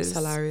it is. It's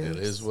hilarious.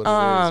 It is what it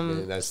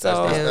is.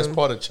 Man. That's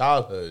part of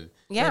childhood.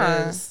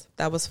 Yeah. It is.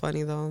 That was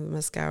funny though.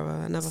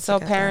 Mascara. I never. So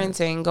forget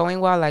parenting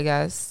going well, I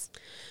guess.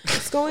 that.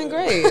 It's going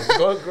great. It's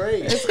going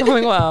great. It's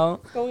going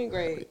well. It's going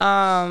great.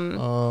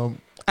 I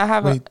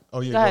have Wait.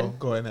 Oh yeah. Go ahead.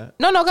 Go ahead, Nat.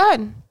 No, go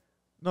ahead.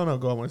 No.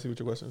 Go. I want to see what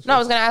your question is. No, I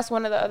was gonna ask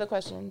one of the other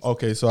questions.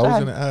 Okay, so I was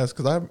going to ask,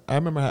 because I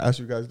remember I asked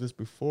you guys this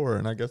before,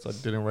 and I guess I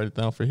didn't write it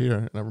down for here,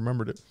 and I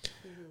remembered it.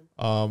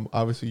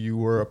 Obviously, you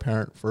were a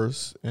parent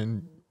first,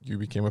 and you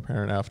became a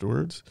parent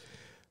afterwards.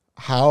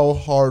 How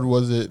hard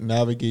was it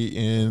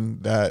navigating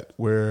that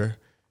where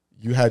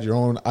you had your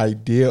own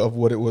idea of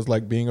what it was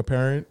like being a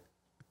parent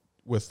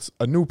with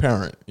a new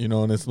parent,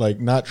 and it's like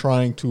not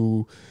trying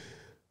to,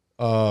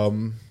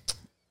 like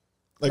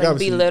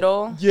obviously,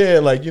 belittle? Yeah,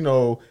 like,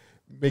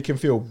 make him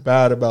feel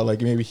bad about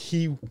like maybe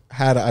he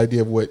had an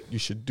idea of what you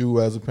should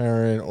do as a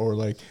parent, or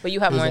like, But you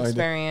have his more idea,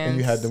 experience. and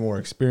you had the more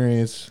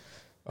experience.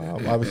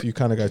 Obviously, you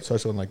kind of got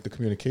touched on like the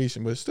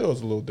communication, but still,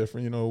 it's a little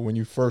different. When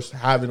you first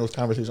having those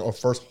conversations or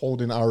first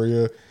holding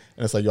Aria, and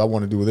it's like, yo, I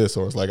want to do this,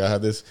 or it's like I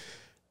have this,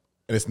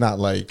 and it's not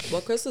like.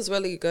 Well, Chris is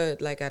really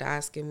good, like at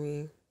asking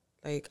me.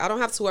 Like, I don't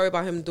have to worry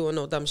about him doing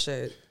no dumb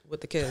shit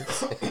with the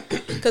kids,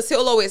 because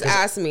he'll always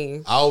ask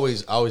me. I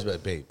always be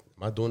like, babe,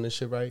 am I doing this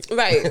shit right?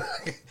 Right.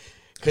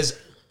 Because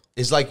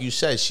it's like you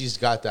said, she's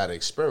got that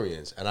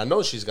experience. And I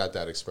know she's got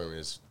that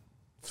experience.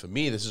 For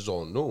me, this is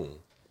all new.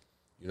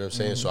 You know what I'm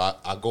saying? So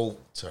I go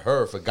to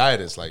her for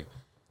guidance. Like,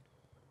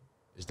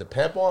 is the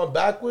pamper on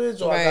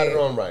backwards or I got it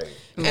on right?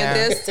 And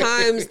there's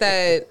times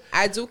that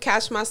I do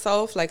catch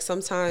myself, like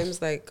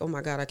sometimes like, oh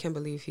my God, I can't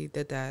believe he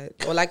did that.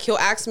 Or like he'll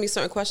ask me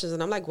certain questions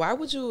and I'm like, why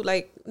would you,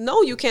 like,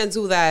 no, you can't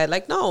do that.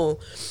 Like, no.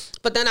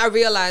 But then I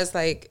realized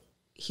like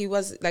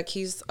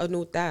he's a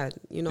new dad,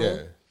 you know?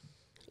 Yeah.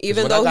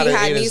 Even though he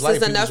had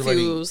nieces and nephews.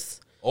 He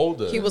was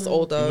older. He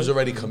was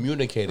already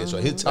communicated. So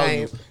he'll tell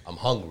you, I'm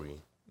hungry.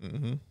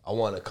 I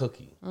want a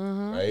cookie.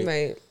 Right?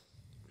 Right.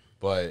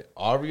 But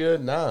Aria,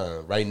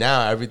 nah. Right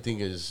now, everything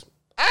is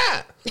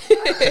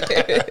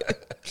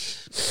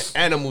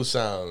animal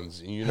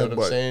sounds. You know what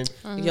I'm saying?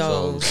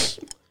 Yo.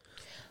 So,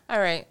 all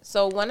right.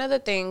 So one of the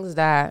things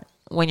that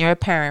when you're a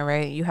parent,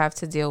 right, you have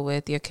to deal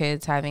with your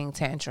kids having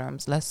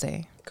tantrums. Let's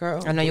say,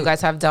 girl, I know you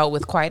guys have dealt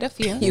with quite a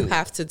few. You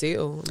have to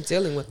deal. I'm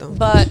dealing with them.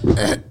 But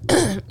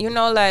you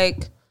know,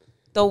 like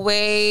the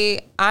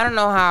way I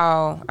know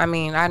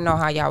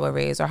how y'all were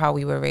raised or how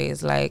we were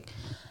raised, like.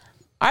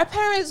 Our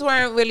parents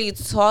weren't really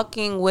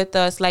talking with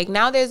us. Like,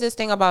 now there's this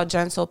thing about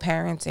gentle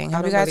parenting.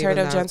 Have you guys heard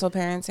of gentle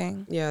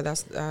parenting? Yeah,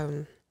 that's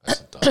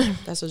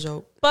a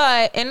joke.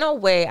 But in a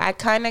way, I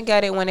kind of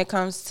get it when it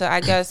comes to,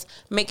 I guess,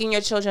 making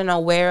your children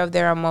aware of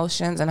their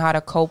emotions and how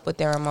to cope with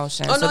their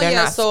emotions. So they're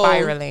not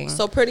spiraling.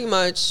 So pretty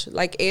much,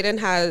 like, Aiden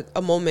had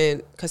a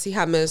moment because he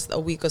had missed a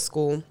week of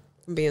school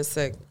from being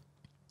sick.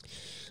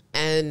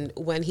 And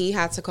when he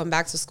had to come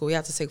back to school, he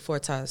had to take 4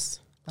 tests.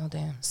 Oh,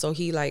 damn. So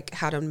he like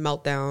had a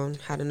meltdown,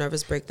 had a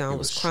nervous breakdown,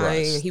 was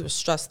crying, and he was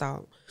stressed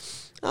out.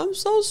 I'm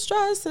so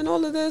stressed and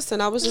all of this.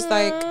 And I was just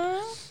like,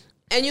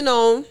 and you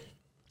know,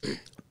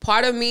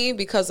 part of me,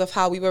 because of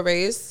how we were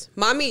raised,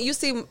 mommy, you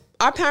see,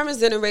 our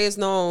parents didn't raise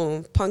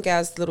no punk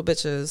ass little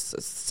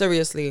bitches,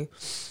 seriously.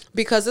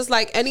 Because it's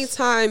like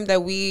anytime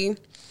that we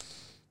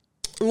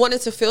wanted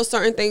to feel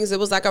certain things, it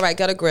was like, all right,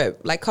 get a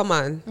grip. Like, come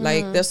on.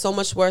 Like, there's so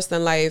much worse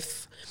than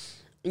life.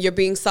 You're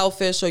being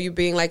selfish or you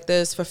being like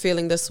this for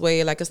feeling this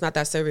way. Like, it's not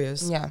that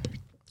serious. Yeah.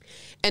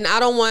 And I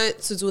don't want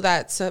to do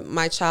that to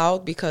my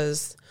child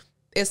because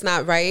it's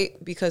not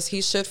right, because he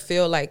should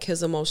feel like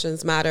his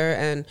emotions matter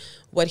and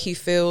what he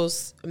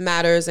feels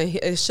matters and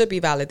it should be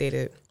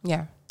validated.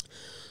 Yeah.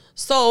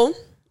 So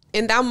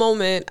in that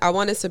moment, I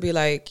wanted to be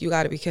like, you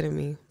got to be kidding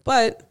me.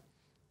 But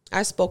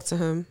I spoke to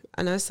him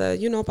and I said,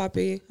 you know,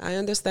 Papi, I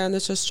understand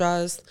that you're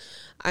stressed.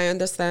 I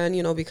understand,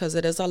 you know, because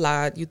it is a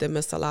lot. You did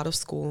miss a lot of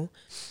school.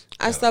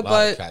 I said,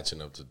 but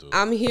catching up to do.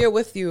 I'm here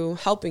with you,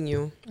 helping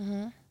you.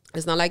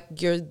 It's not like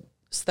you're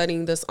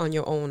studying this on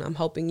your own. I'm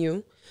helping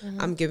you.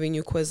 I'm giving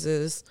you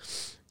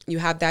quizzes. You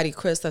have Daddy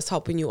Chris that's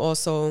helping you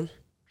also.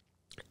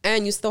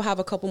 And you still have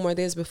a couple more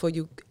days before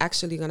you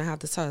actually going to have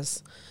the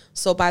test.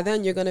 So by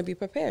then, you're going to be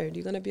prepared.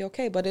 You're going to be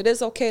okay. But it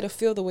is okay to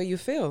feel the way you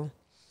feel.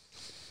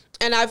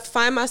 And I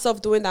find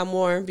myself doing that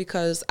more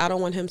because I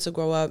don't want him to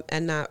grow up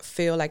and not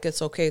feel like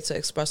it's okay to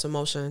express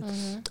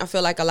emotion. I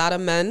feel like a lot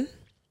of men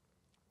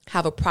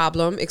have a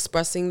problem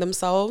expressing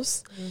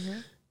themselves.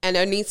 And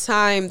any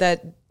time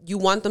that you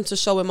want them to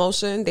show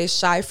emotion, they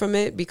shy from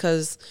it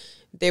because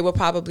they were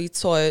probably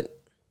taught,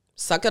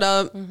 suck it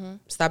up,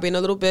 stop being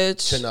a little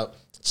bitch.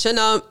 Chin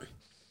up.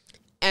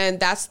 And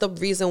that's the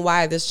reason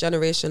why this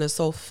generation is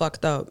so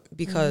fucked up,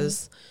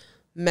 because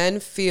men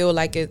feel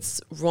like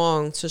it's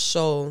wrong to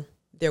show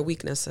their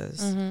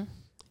weaknesses.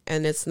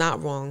 And it's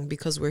not wrong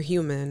because we're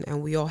human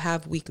and we all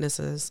have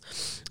weaknesses.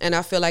 And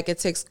I feel like it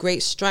takes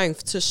great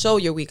strength to show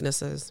your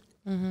weaknesses.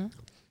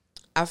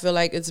 I feel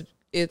like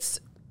it's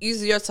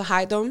easier to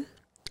hide them,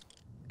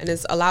 and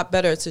it's a lot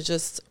better to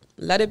just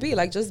let it be.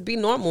 Like, just be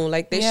normal.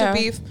 Like, they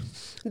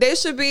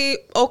should be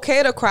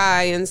okay to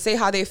cry and say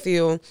how they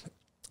feel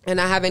and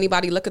not have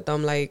anybody look at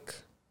them like,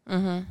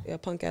 yeah,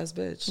 punk ass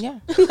bitch. Yeah.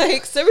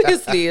 Like,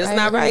 seriously, it's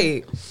not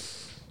right.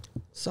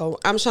 So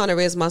I'm trying to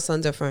raise my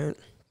son different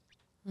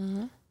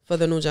for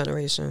the new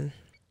generation.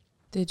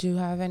 Did you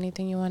have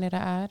anything you wanted to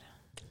add?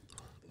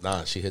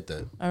 Nah, she hit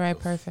that. All right,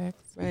 perfect.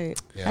 Right.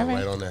 Yeah,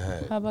 right on the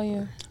head. How about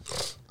you?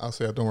 I'll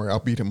say, don't worry, I'll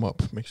beat him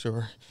up. Make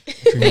sure.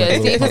 Yeah,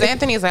 see, because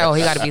Anthony's like, oh,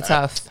 he got to be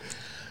tough.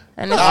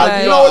 And it's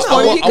you know what's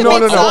funny? I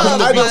want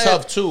him to be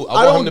tough too.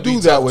 I don't do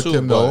that with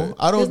him though.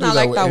 I don't do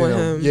that with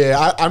him.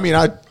 Yeah, I mean,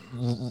 I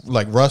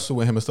like wrestle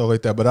with him and stuff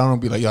like that, but I don't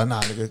be like, yo,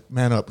 nah, nigga,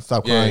 man up,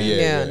 stop crying.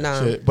 Yeah,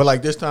 nah. Shit. But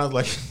like, there's times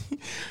like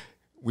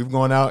we've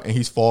gone out and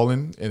he's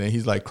fallen and then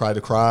he's like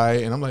cry,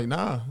 and I'm like,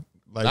 nah.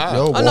 Like,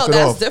 yo, walk no, it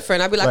that's off.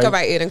 different. I'd be like, all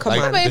right, Aiden, come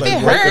on. But if like, it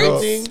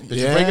hurts. Did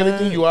you break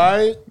anything? You all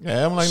right?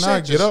 Yeah, I'm like,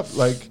 nah, get up.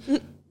 Like,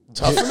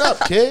 toughen up,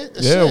 kid.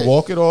 Yeah,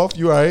 walk it off.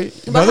 You all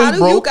right? But how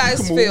do you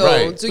guys feel?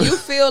 Right. Do you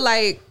feel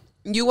like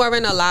you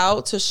weren't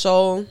allowed to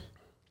show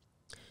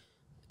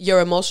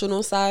your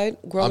emotional side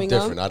growing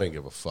up? I'm different. I didn't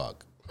give a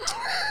fuck.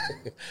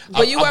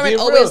 But you weren't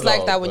always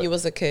like that when you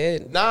was a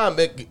kid. Nah,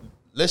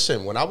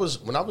 listen, when I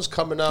was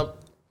coming up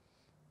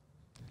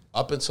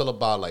until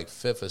about like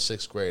 5th or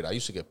 6th grade, I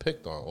used to get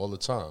picked on all the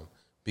time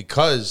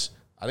because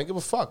I didn't give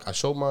a fuck. I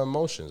showed my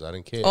emotions. I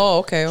didn't care. Oh,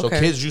 okay. So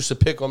kids used to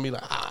pick on me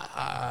like,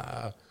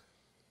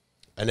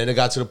 And then it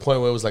got to the point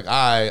where it was like, all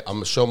right, I'm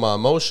gonna show my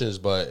emotions,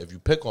 but if you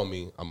pick on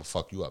me, I'm gonna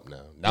fuck you up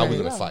now. Now we're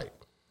gonna fight.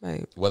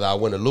 Right. Whether I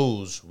win or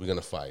lose, we're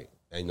gonna fight,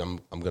 and I'm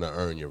gonna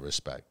earn your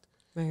respect.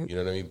 Right. You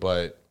know what I mean?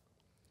 But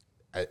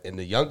in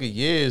the younger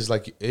years,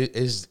 like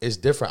it's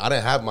different. I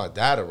didn't have my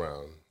dad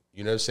around.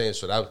 You know what I'm saying?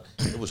 So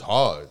it was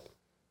hard.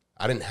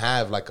 I didn't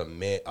have like a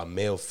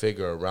male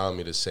figure around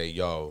me to say,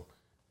 yo,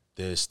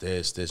 this.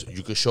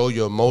 You could show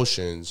your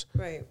emotions,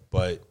 Right.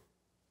 but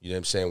you know what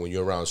I'm saying? When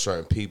you're around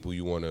certain people,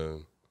 you want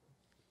to,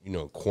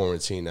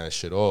 quarantine that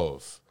shit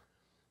off.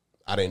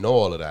 I didn't know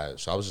all of that.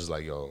 So I was just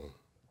like, yo,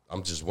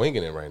 I'm just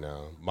winging it right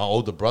now. My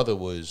older brother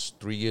was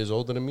 3 years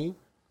older than me.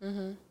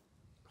 Mm-hmm.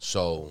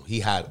 So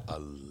he had a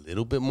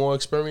little bit more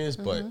experience,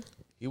 but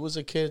he was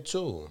a kid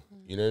too.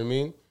 You know what I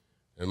mean?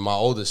 And my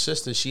older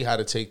sister, she had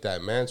to take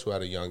that mantle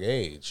at a young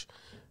age.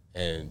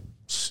 And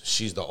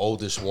she's the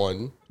oldest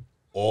one,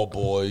 all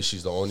boys.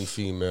 She's the only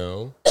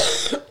female.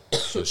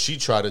 So she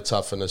tried to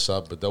toughen us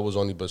up, but there was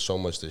only but so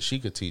much that she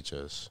could teach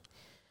us.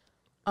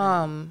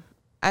 So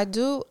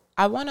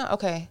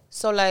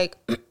like,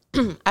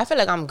 I feel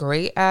like I'm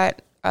great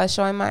at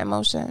showing my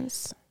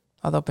emotions,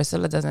 although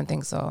Priscilla doesn't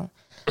think so.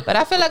 But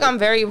I feel like I'm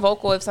very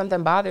vocal if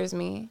something bothers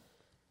me.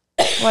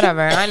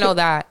 Whatever, I know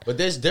that. But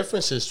there's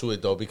differences to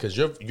it though, because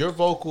you're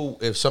vocal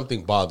if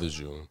something bothers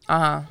you.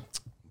 Uh-huh.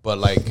 But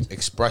like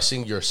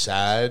expressing you're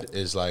sad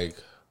is like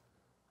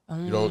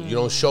you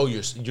don't show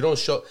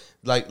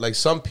like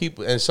some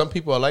people, and some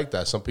people are like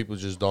that. Some people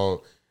just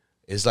don't.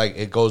 It's like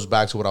it goes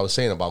back to what I was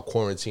saying about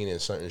quarantining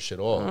certain shit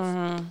off.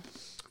 Mm-hmm.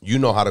 You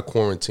know how to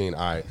quarantine.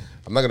 I'm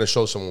not gonna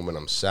show someone when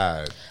I'm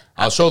sad.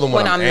 I'll show them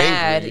when I'm angry.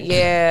 mad.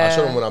 Yeah. I'll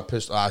show them when I'm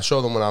pissed. I'll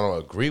show them when I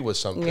don't agree with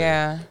something.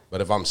 Yeah.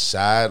 But if I'm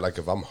sad, like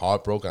if I'm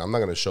heartbroken, I'm not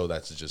gonna show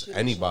that to just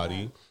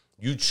anybody.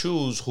 You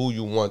choose who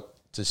you want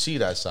to see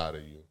that side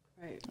of you.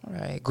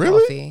 Right.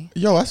 Really? Coffee.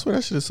 Yo, I swear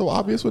that shit is so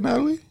obvious with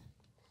Natalie.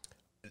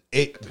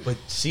 But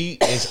see,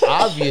 it's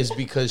obvious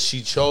because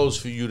she chose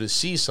for you to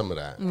see some of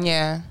that.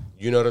 Yeah.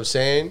 You know what I'm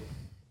saying?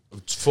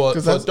 For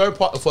a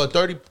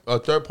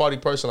third party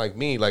person like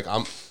me, like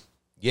I'm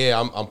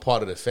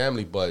part of the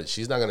family, but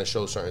she's not gonna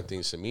show certain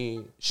things to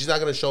me. She's not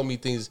gonna show me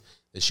things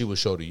that she would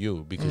show to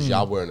you because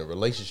y'all were in a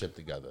relationship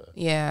together.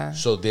 Yeah.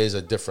 So there's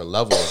a different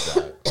level of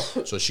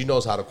that. So she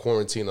knows how to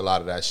quarantine a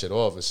lot of that shit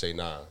off and say,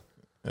 nah.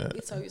 Let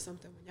me tell you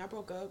something. When y'all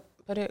broke up,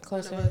 Put it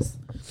closer.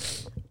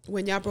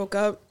 When y'all broke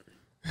up,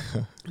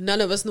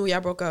 none of us knew y'all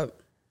broke up.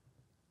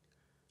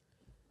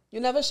 You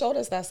never showed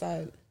us that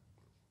side.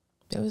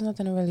 There was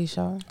nothing to really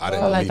show. I I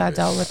didn't felt like believe I it.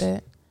 dealt with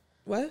it.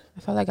 What?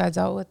 I felt like I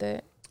dealt with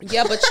it.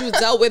 Yeah, but you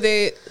dealt with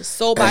it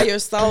so by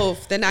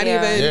yourself. They're not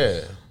Yeah. even.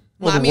 Yeah.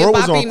 Well, Mommy the world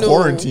and was Papi on knew.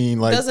 quarantine.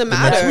 Like Doesn't the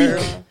next matter.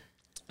 week.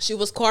 She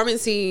was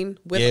quarantined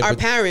with Yeah, our but-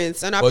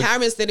 parents, and our but-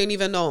 parents didn't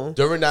even know.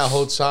 During that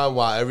whole time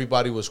while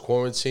everybody was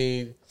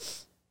quarantined,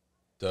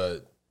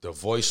 the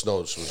voice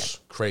notes was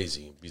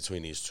crazy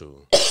between these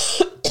two.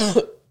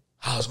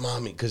 How's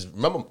mommy? Because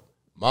remember,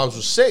 moms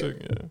was sick.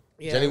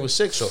 Yeah. Jenny was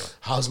sick, so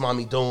how's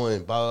mommy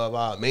doing? Blah,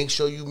 blah, blah. Make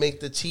sure you make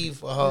the tea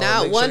for her.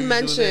 Not Make one sure you do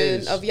mention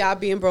this. of y'all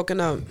being broken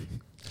up.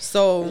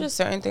 So There's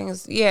certain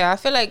things. Yeah, I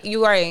feel like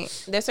you're right.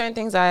 There's certain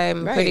things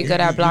I'm Right. pretty good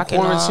at blocking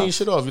you quarantine off.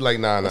 shit off. You're like,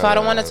 nah. If I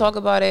don't want to talk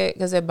about it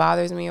because it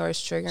bothers me or it's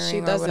triggering She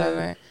or doesn't.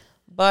 whatever.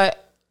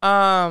 But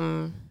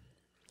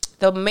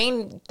the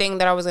main thing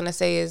that I was gonna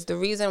say is the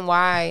reason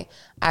why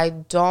I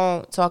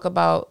don't talk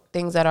about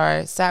things that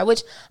are sad,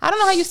 which I don't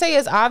know how you say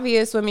is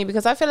obvious with me,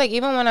 because I feel like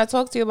even when I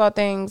talk to you about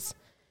things,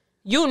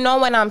 you know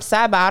when I'm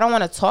sad, but I don't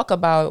want to talk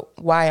about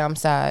why I'm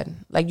sad.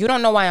 Like, you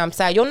don't know why I'm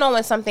sad. You'll know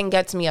when something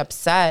gets me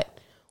upset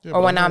Yeah, or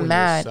but when I know I'm you're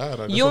mad. sad. That's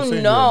what You I'm saying,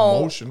 you're know,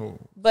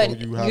 emotional, but so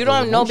have you those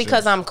don't know emotions.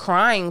 because I'm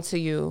crying to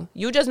you.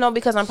 You just know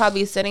because I'm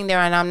probably sitting there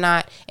and I'm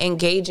not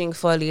engaging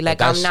fully.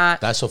 Like, I'm not.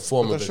 That's a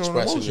form of That's showing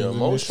expressing your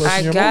emotions. emotions. I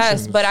your guess,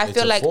 emotions. but I It's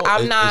feel a like form-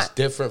 I'm not. It's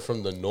different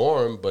from the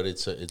norm, but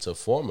it's a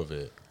form of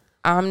it.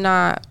 I'm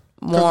not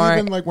Because more.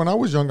 even like when I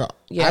was younger,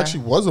 Yeah. I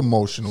actually was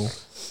emotional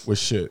with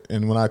shit.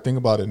 And when I think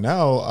about it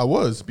now, I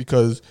was,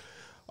 because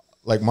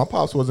like my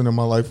pops wasn't in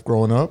my life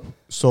growing up.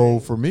 So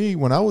for me,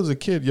 when I was a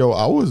kid,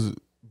 I was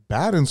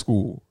bad in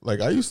school. Like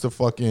I used to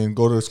fucking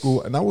go to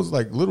school and I was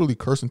like literally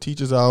cursing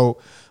teachers out.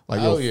 Like,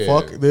 Hell yo, yeah.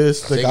 fuck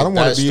this. Like, I don't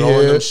want to be throwing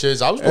here. them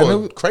shits. I was And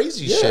doing it-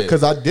 crazy yeah, shit.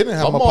 because I didn't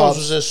have My my mom pops.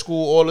 was in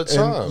school all the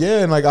time. And,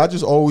 and like I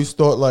just always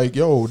thought like,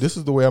 yo, this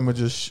is the way I'm gonna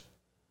just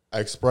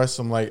express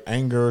some like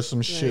anger or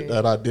some shit Right.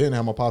 that I didn't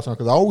have my pops on,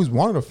 because I always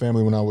wanted a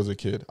family when I was a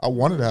kid. I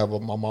wanted to have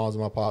my moms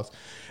and my pops.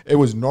 It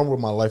was normal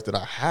in my life that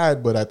I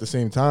had, but at the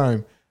same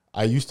time,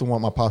 I used to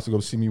want my pops to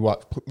go see me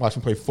watch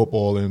him play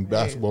football and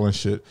basketball and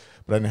shit,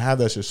 but I didn't have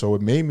that shit, so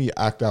it made me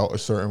act out a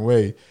certain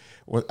way.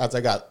 As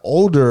I got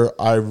older,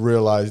 I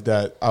realized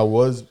that I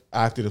was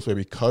acting this way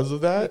because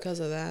of that. because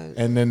of that.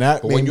 And then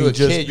that But made when me you're a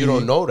just kid, you be-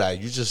 don't know that.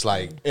 You just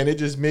like, and it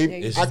just made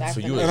it's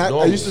Exactly. for you. and It's I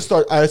normal. used to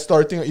start. I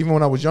started thinking, even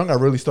when I was young, I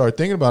really started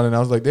thinking about it, and I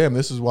was like, "Damn,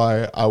 this is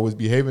why I was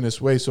behaving this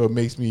way." So it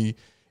makes me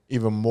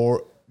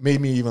made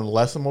me even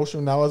less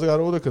emotional now as I got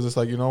older, because it's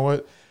like, you know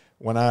what?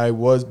 when I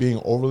was being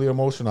overly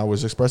emotional, I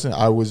was expressing,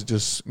 I was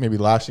just maybe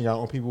lashing out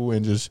on people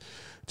and just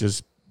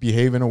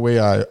behave in a way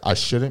I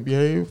shouldn't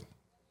behave.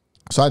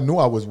 So I knew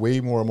I was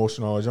way more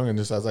emotional when I was young, and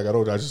just as I got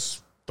older, I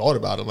just thought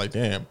about it like,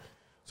 damn.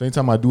 So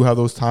anytime I do have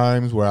those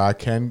times where I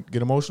can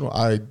get emotional,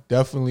 I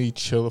definitely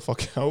chill the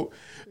fuck out.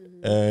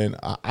 And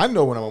I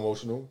know when I'm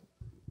emotional.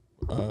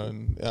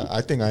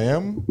 I think I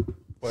am,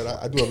 but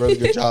I do a really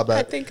good job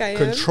at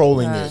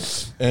controlling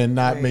it and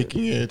not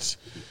making it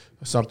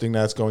something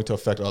that's going to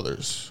affect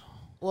others.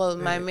 Well,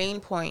 my main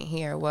point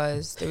here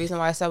was the reason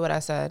why I said what I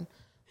said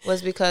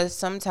was because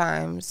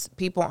sometimes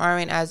people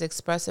aren't as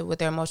expressive with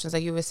their emotions.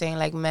 Like you were saying,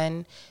 like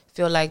men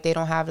feel like they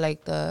don't have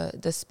like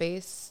the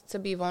space to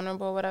be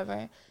vulnerable or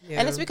whatever. Yeah.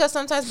 And it's because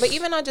sometimes, but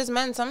even not just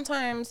men,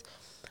 sometimes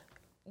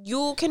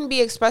you can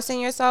be expressing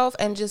yourself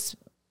and just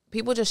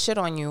people just shit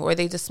on you or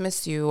they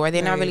dismiss you or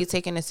they're not really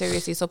taking it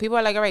seriously. So people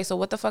are like, all right, so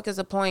what the fuck is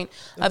the point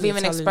of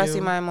even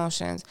expressing my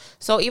emotions?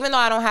 So even though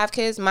I don't have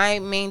kids, my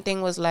main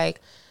thing was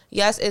like,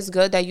 yes, it's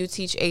good that you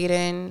teach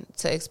Aiden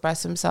to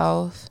express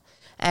himself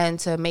and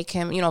to make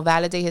him,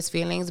 validate his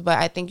feelings. But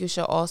I think you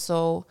should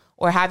also,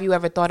 or have you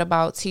ever thought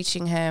about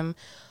teaching him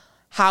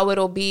how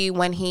it'll be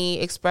when he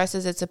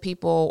expresses it to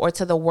people or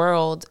to the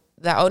world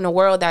that, in a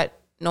world that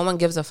no one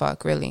gives a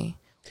fuck, really,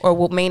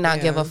 or may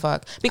not give a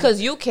fuck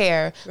because you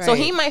care. Right. So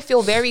he might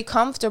feel very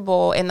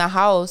comfortable in the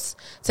house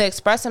to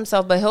express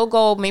himself, but he'll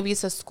go maybe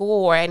to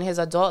school or in his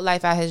adult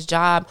life at his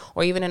job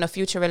or even in a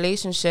future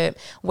relationship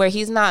where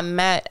he's not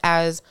met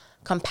as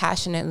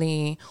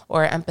compassionately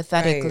or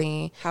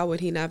empathetically. Right. How would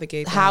he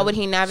navigate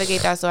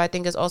that? So I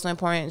think it's also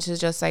important to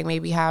just like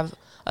maybe have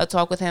a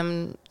talk with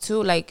him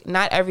too. Like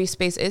not every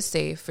space is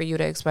safe for you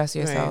to express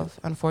yourself,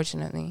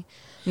 unfortunately.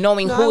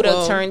 Knowing who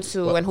to turn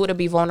to and who to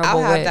be vulnerable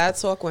with. I'll have that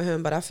talk with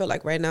him, but I feel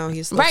like right now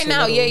he's still but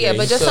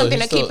just something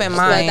to keep in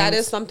mind. That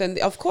is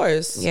something, of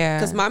course. Yeah.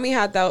 Because mommy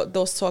had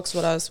those talks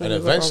with us. And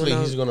eventually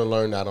he's going to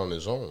learn that on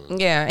his own.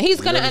 Yeah.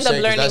 He's going to end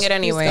up learning it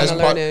anyway.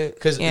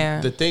 Because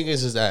the thing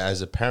is that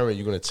as a parent,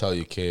 you're going to tell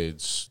your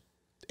kids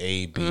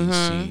A, B,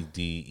 C,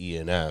 D, E,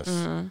 and F.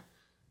 Mm-hmm.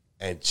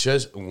 And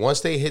just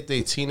once they hit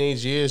their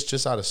teenage years,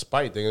 just out of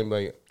spite, they're going to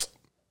be like,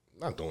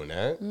 not doing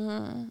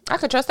that. I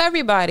could trust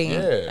everybody.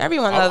 Yeah.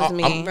 Everyone loves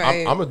me.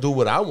 I'm gonna do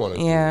what I want to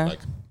do.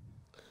 Like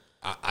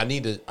I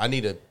need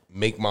to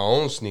make my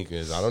own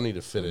sneakers. I don't need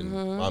to fit in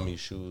mommy's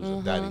shoes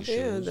or daddy's shoes.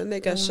 Yeah, then they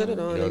got shitted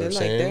on. You know and they're like,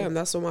 damn,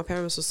 that's what my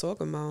parents was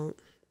talking about.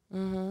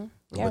 Yeah.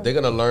 But they're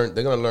gonna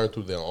learn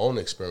through their own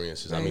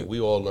experiences. Right. I mean, we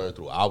all learn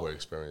through our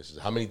experiences.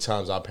 How many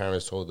times our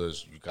parents told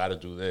us, you gotta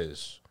do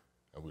this?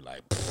 And we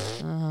like,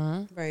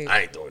 right.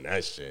 I ain't doing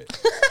that shit.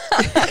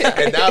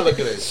 And now look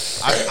at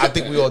this. I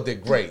think we all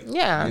did great.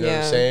 Yeah. You know what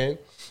I'm saying?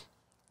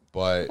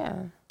 But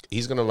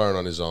he's going to learn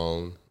on his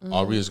own.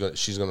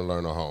 She's going to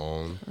learn on her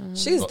own.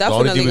 She's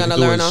definitely going to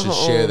learn on her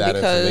own share that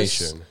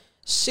information.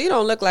 She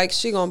don't look like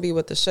she going to be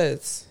with the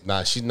shits.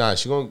 Nah, she's not.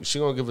 She going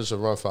to give us a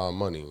run for our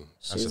money.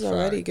 That's she's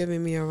already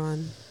giving me a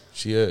run.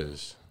 She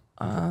is.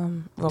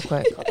 Real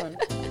quick. Hold on.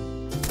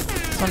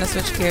 Just want to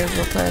switch gears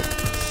real quick.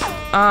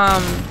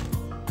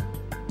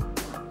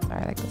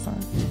 I like this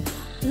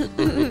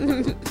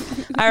song.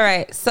 All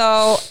right.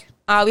 So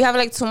we have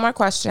like 2 more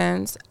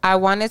questions. I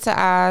wanted to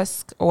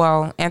ask,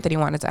 Anthony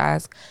wanted to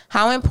ask,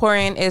 how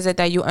important is it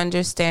that you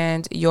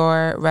understand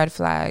your red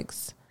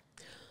flags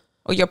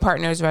or your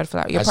partner's red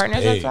flags? Your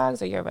partner's red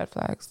flags or your red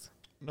flags?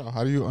 No,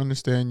 how do you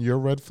understand your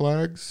red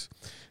flags?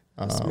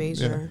 That's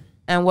major.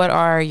 Yeah. And what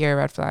are your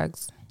red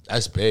flags?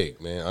 That's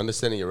big, man.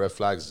 Understanding your red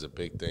flags is a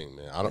big thing,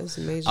 man. I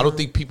don't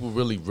think people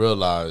really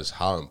realize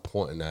how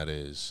important that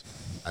is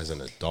as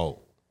an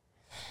adult.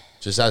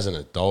 Just as an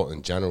adult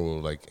in general,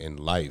 like in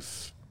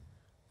life,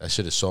 that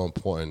shit is so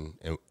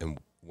important. And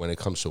when it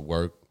comes to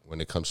work,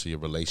 when it comes to your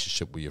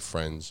relationship with your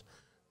friends,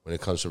 when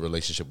it comes to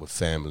relationship with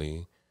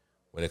family,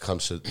 when it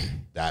comes to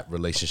that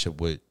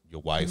relationship with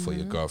your wife or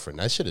your girlfriend,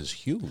 that shit is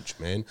huge,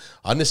 man.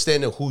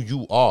 Understanding who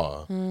you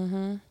are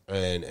and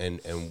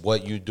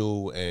what you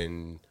do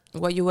and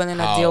what you're willing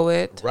to deal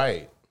with,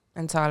 right,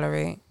 and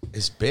tolerate.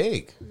 It's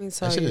big.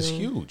 That shit is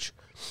huge.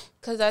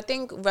 Because I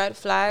think red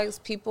flags,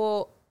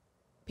 people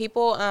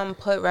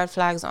put red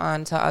flags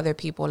on to other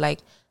people. Like,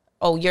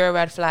 oh, you're a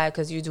red flag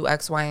because you do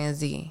X, Y, and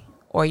Z.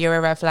 Or you're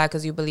a red flag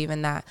because you believe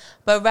in that.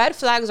 But red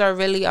flags are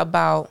really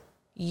about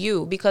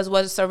you. Because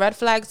what's a red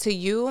flag to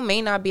you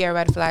may not be a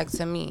red flag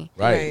to me.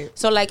 Right.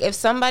 So, like, if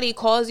somebody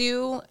calls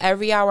you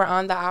every hour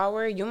on the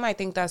hour, you might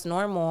think that's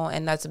normal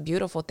and that's a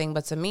beautiful thing.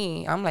 But to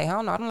me, I'm like,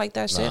 hell no, I don't like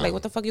that shit. Like,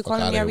 what the fuck you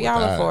calling me every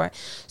hour for?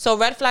 So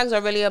red flags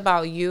are really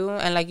about you.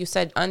 And like you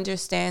said,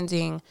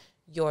 understanding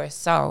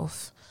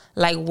yourself,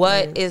 like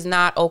what is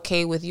not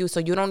okay with you, so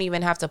you don't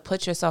even have to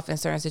put yourself in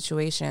certain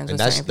situations. And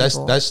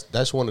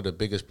that's one of the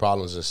biggest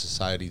problems in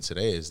society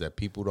today is that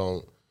people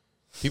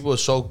are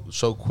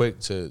so quick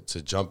to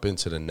jump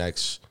into the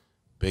next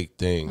big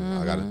thing.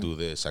 I got to do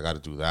this, I got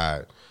to do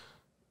that.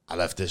 I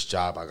left this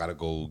job, I got to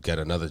go get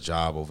another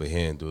job over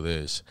here and do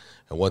this.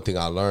 And one thing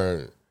I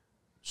learned,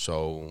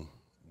 so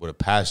with a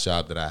past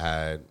job that I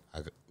had,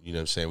 you know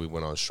what I'm saying, we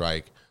went on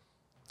strike,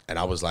 and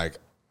I was like,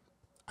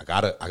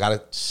 I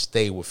gotta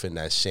stay within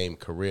that same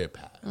career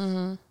path.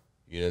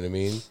 You know what I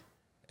mean?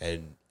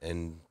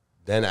 And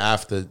then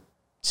after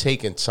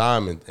taking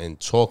time and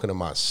talking to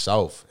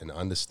myself and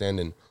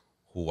understanding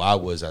who I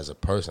was as a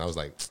person, I was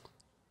like,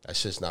 that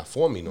shit's not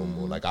for me no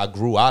more. Like, I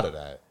grew out of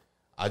that.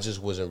 I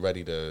just wasn't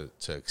ready to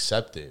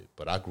accept it,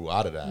 but I grew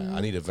out of that.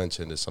 I need to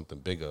venture into something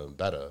bigger and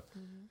better.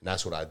 And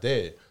that's what I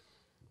did.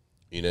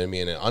 You know what I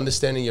mean? And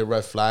understanding your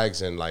red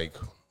flags and, like,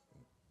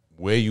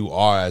 where you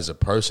are as a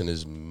person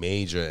is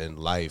major in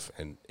life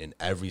and in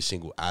every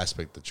single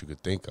aspect that you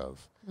could think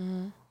of.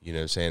 You know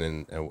what I'm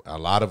saying? And a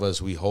lot of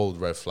us, we hold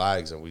red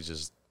flags and we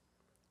just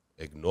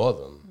ignore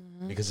them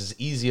because it's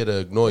easier to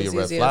ignore your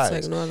red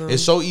flags.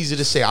 It's so easy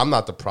to say, I'm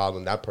not the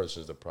problem, that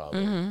person's the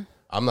problem.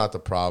 I'm not the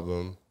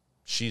problem,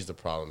 she's the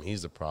problem,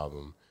 he's the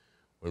problem.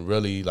 When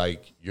really,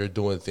 like, you're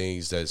doing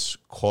things that's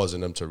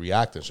causing them to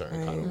react in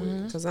certain kind of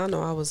ways. Because I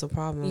know I was a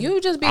problem. You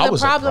just be the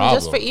problem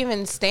just for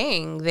even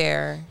staying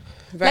there.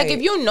 Right. Like,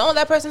 if you know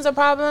that person's a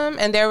problem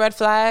and they're a red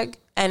flag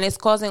and it's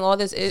causing all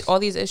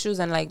these issues,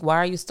 and, like, why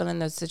are you still in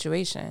the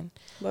situation?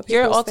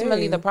 You're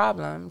ultimately the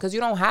problem because you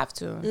don't have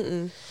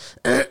to.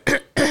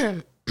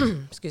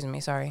 Excuse me,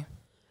 sorry.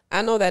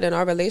 I know that in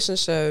our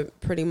relationship,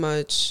 pretty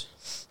much,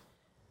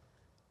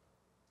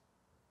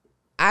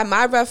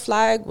 my red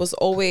flag was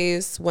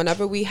always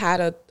whenever we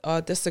had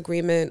a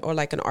disagreement or,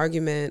 like, an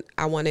argument,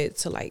 I wanted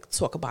to, like,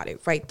 talk about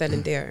it right then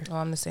and there. Oh,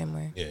 I'm the same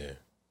way. Yeah.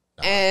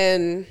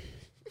 And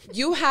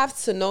you have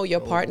to know your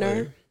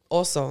partner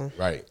also.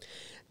 Right.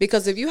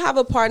 Because if you have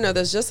a partner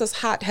that's just as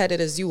hot-headed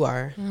as you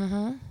are.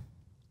 And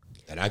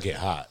I get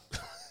hot.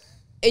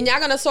 And y'all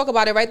going to talk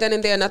about it right then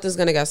and there, nothing's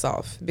going to get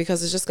solved.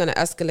 Because it's just going to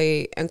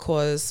escalate and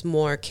cause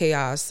more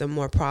chaos and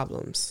more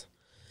problems.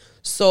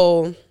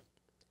 So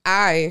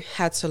I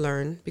had to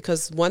learn,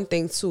 because one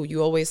thing too,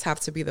 you always have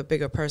to be the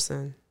bigger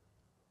person.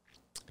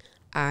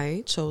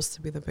 I chose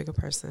to be the bigger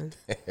person.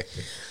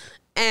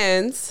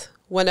 And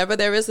whenever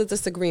there is a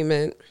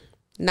disagreement,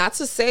 not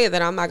to say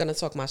that I'm not going to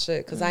talk my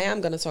shit, because I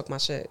am going to talk my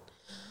shit.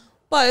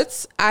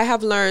 But I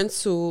have learned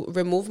to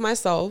remove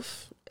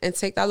myself and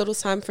take that little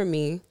time for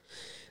me,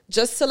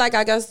 just to, like,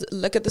 I guess,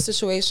 look at the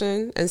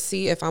situation and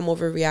see if I'm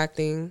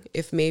overreacting,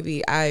 if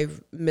maybe I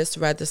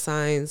misread the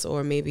signs,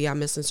 or maybe I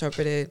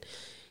misinterpreted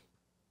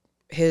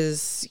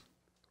his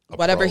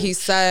whatever he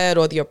said,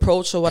 or the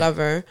approach or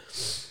whatever.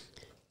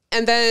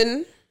 And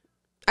then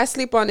I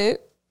sleep on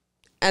it.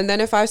 And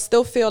then if I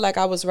still feel like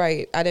I was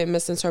right, I didn't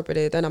misinterpret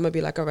it, then I'm going to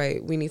be like, all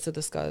right, we need to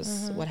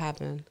discuss what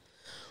happened.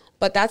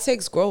 But that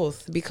takes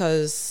growth,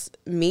 because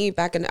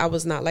I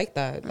was not like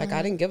that. Like,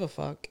 I didn't give a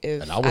fuck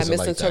if I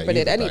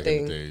misinterpreted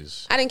anything.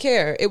 I didn't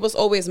care. It was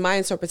always my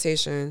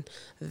interpretation.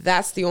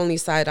 That's the only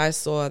side I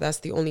saw. That's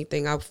the only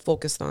thing I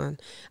focused on.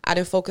 I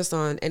didn't focus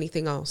on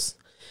anything else.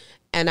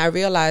 And I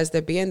realized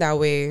that being that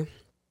way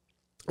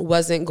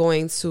wasn't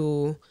going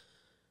to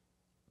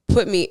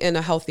put me in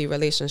a healthy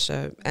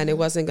relationship. And it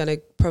wasn't going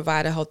to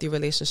provide a healthy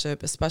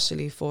relationship,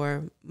 especially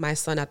for my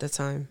son at the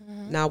time.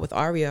 Now with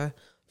Aria,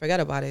 forget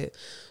about it.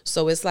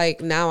 So it's like,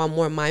 now I'm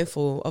more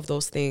mindful of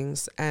those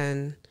things.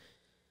 And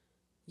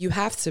you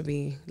have to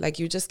be. Like,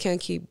 you just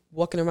can't keep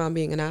walking around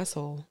being an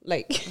asshole.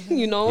 Like,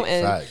 you know,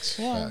 and Facts.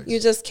 you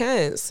just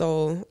can't.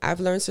 So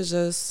I've learned to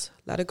just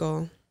let it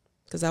go,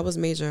 because that was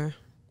major.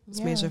 It's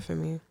major for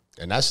me.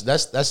 And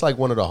that's like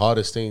one of the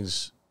hardest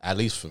things, at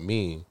least for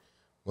me,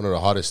 one of the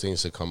hardest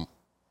things to come,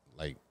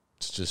 like,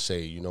 to just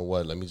say, you know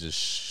what, let me just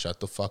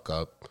shut the fuck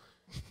up,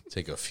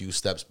 take a few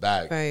steps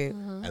back,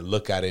 and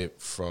look at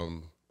it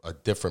from a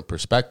different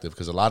perspective.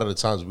 Because a lot of the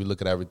times we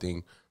look at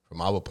everything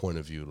from our point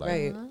of view.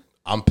 Like,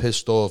 I'm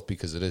pissed off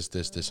because of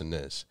this, and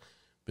this.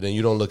 But then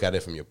you don't look at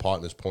it from your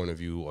partner's point of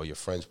view, or your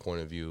friend's point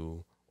of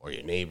view, or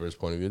your neighbor's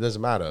point of view. It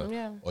doesn't matter.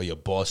 Yeah. Or your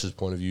boss's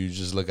point of view. You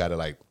just look at it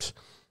like,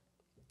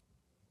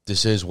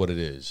 this is what it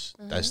is.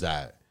 That's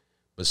that.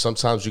 But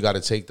sometimes you got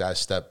to take that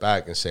step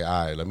back and say,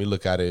 all right, let me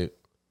look at it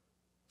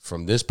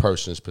from this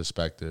person's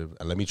perspective,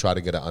 and let me try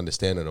to get an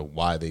understanding of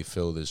why they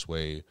feel this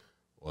way,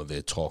 or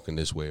they're talking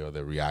this way, or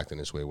they're reacting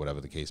this way, whatever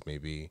the case may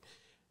be.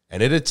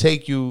 And it'll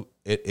take you,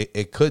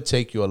 it could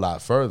take you a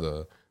lot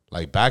further.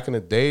 Like, back in the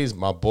days,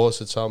 my boss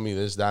would tell me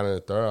this, that, and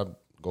the third, I'd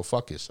go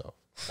fuck yourself.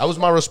 That was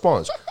my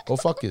response. Go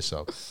fuck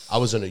yourself. I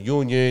was in a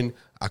union.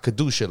 I could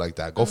do shit like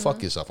that. Go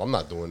fuck yourself. I'm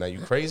not doing that. You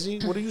crazy?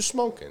 What are you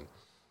smoking?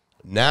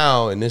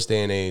 Now, in this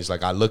day and age,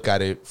 like, I look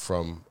at it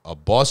from a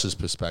boss's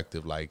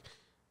perspective. Like,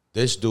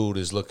 this dude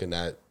is looking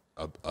at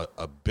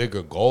a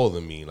bigger goal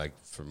than me. Like,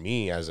 for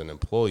me as an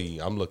employee,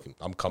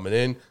 I'm coming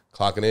in,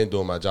 clocking in,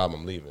 doing my job,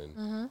 I'm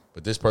leaving.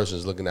 But this person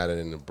is looking at it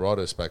in the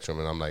broader spectrum,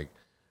 and I'm like,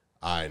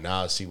 all right,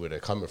 now I see where they're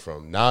coming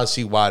from. Now I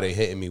see why they're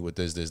hitting me with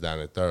this, that,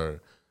 and the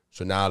third.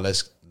 So now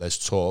let's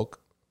talk,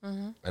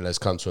 and let's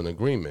come to an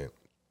agreement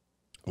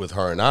with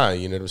her and I.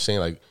 You know what I'm saying?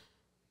 Like,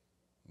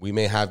 we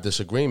may have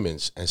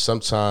disagreements, and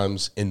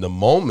sometimes in the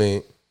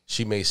moment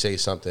she may say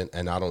something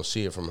and I don't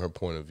see it from her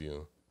point of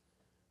view.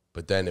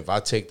 But then if I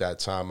take that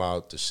time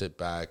out to sit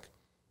back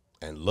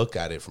and look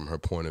at it from her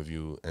point of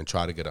view and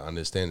try to get an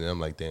understanding, I'm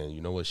like, damn, you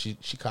know what? She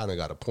kind of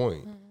got a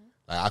point.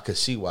 Like, I could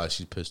see why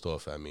she's pissed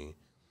off at me.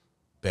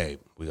 babe,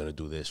 we're gonna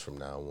do this from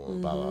now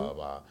on. Blah blah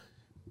blah.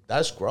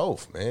 That's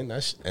growth, man.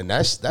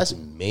 That's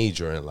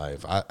major in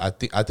life. I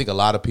think a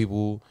lot of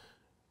people,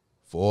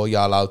 for all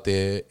y'all out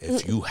there,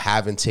 if you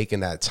haven't taken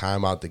that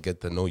time out to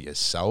get to know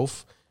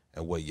yourself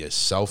and what your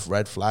self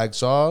red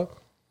flags are,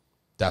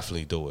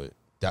 definitely do it.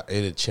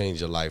 It'll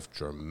change your life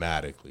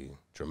dramatically.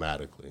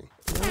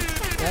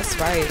 That's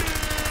right.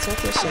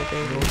 Talk your shit,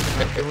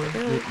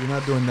 baby. You're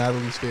not doing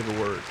Natalie's favorite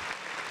word.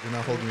 You're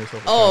not holding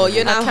yourself. Oh,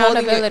 you're not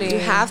accountability. holding. You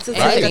have to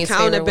Right. take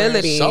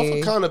accountability. Self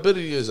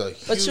accountability is a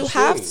huge But you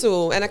have thing.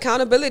 to, and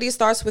accountability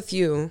starts with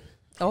you.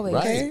 Always.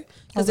 Right.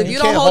 Because You if you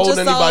can't don't hold hold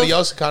yourself, anybody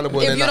else accountable,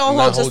 if and you not don't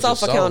hold hold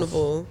yourself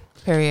accountable,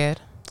 Period.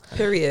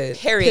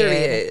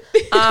 period.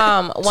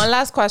 One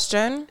last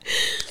question.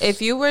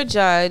 If you were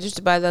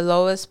judged by the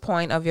lowest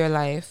point of your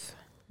life,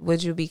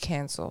 would you be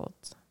canceled?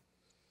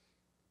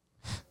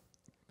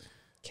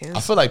 I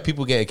feel like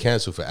people getting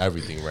canceled for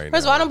everything right now.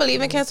 First of all, I don't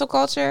believe in cancel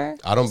culture.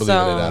 I don't believe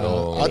in it at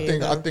all.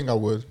 I think I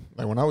would.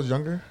 Like when I was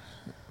younger,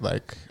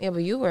 like Yeah,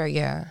 but you were,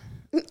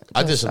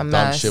 I did some a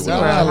dumb mess. shit You when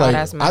were I a was hot young.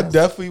 ass I mess.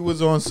 definitely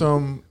was on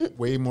some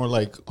way more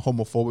like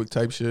homophobic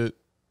type shit.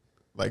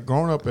 Like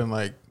growing up in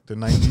like the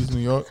 90s New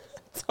York.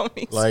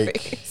 Tommy's Like-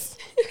 face.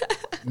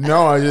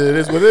 No, it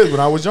is what it is. When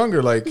I was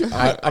younger, like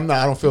I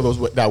don't feel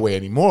that way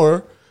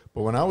anymore.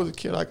 But when I was a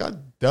kid, like I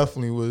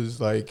definitely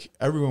was like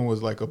everyone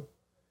was like a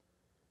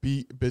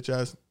bitch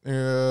ass,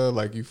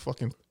 like you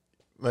fucking,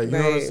 like you know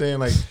what I'm Right. saying.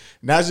 Like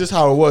that's just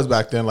how it was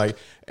back then. Like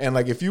and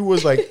like if you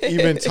was like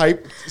even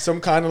type some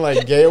kind of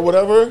like gay or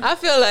whatever, I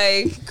feel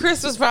like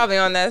Chris was probably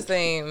on that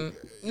same.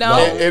 No,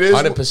 No, It is-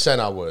 100%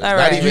 I would. All Not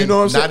right. even, You know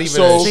what I'm not saying? even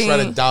So- a shred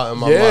of doubt in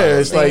my yeah, mind.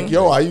 it's like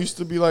yo, I used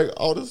to be like,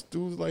 oh, this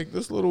dude's like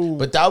this little.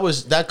 But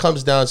that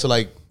comes down to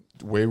like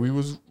way we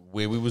was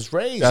where we was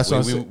raised. That's where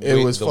what I'm we, saying.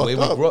 It was the way fucked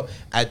we up. grew up.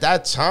 At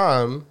that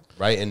time,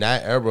 right, in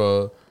that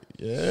era,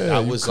 yeah,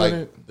 that you was couldn't-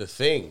 like the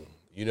thing.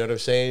 You know what I'm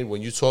saying?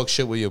 When you talk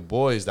shit with your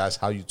boys, that's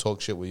how you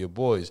talk shit with your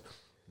boys.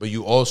 But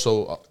you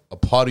also, a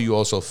part of you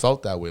also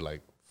felt that way,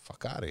 like,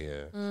 fuck out of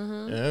here.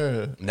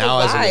 yeah. Now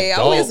as an Why? I adult,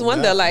 always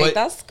wonder, like, but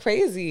that's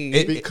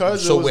crazy.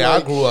 Because so it was where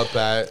like- I grew up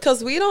at,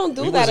 Because we don't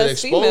do We that wasn't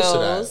as exposed to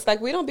females. that.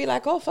 Like, we don't be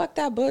like, oh, fuck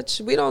that butch.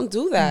 We don't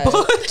do that.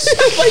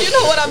 But you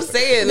know what I'm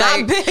saying. Not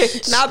Like,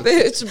 bitch. Not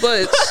bitch,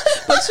 butch.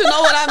 But you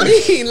know what I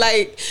mean.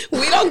 Like,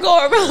 we don't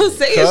go around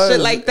saying Cause shit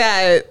like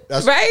that.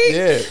 that's- Right?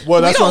 yeah.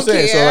 Well, that's we what I'm don't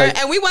saying. So, care. like-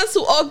 and we went to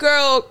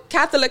all-girl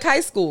Catholic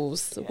high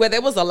schools where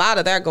there was a lot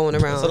of that going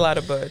around. lot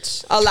of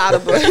butch. A lot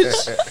of butch.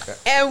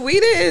 And we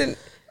didn't,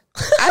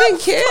 I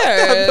didn't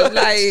care.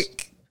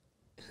 Like,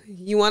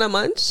 you want to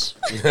munch?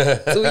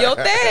 Do your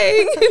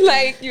thing.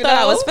 Like, you know. Thought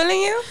I was feeling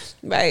you.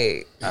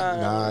 Right.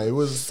 Nah, it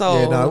was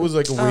so- it was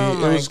like a weird. Oh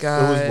my it was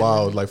God.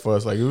 wild. Like for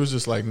us, like it was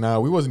just like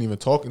we wasn't even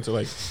talking to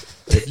like.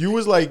 If you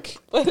was like,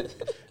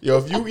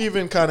 if you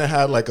even kind of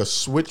had like a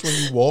switch when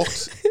you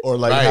walked, or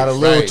like Right, had a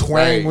little right,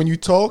 twang right. when you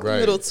talk, Right.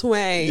 Little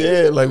twang.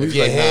 yeah, like we was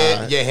your like,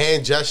 hand, nah. your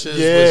hand gestures.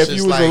 Yeah, was if you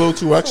just was like, a little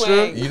too extra,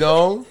 Twang. you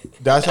know,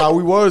 that's how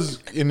we was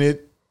in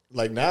it.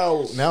 Like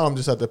now I'm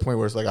just at the point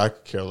where it's like I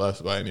could care less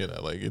about any of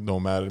that. Like it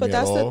don't matter to But me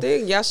that's at all. the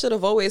thing. Y'all should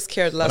have always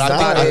cared less But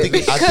about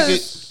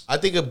it. I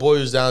think it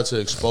boils down to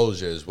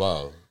exposure as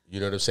well. You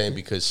know what I'm saying?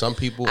 Because some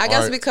people, I guess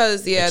aren't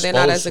because they're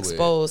not as exposed to it.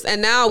 exposed,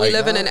 and now we Like,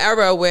 live in an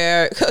era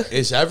where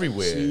It's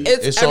everywhere.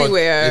 It's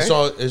everywhere.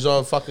 It's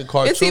on fucking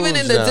cartoons. it's even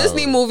in the now.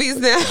 Disney movies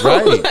now.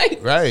 Right, Like,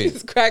 right.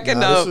 It's cracking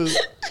Nah, up. this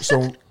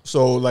is,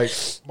 so like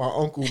my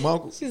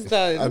uncle. She's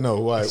done. I know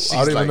why. She's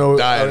I don't like even know. I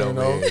dying don't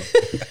even over know.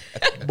 here.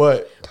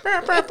 But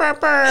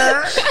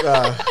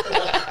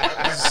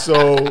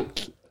so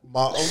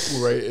my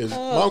uncle, right, is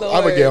I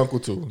have a gay Lord. uncle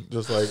too,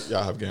 just like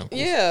y'all have gay uncles.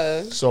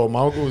 Yeah. So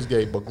my uncle was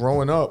gay, but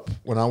growing up,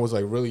 when I was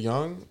like really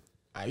young,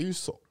 I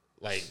used to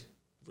like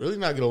really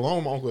not get along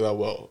with my uncle that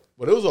well.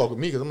 But it was all with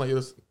me because I'm like, yo,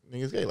 this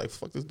nigga's gay. Like,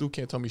 fuck, this dude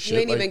can't tell me shit. You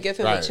ain't like, even give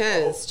him right. a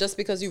chance just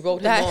because you wrote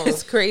him That off.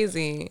 is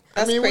crazy.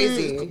 That's we-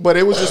 crazy. but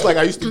it was just like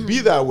I used to be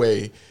that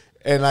way.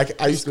 And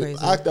like I used to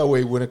crazy. act that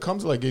way when it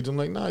comes to like gays. I'm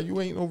like, nah, you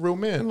ain't no real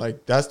man.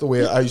 Like that's the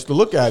way I used to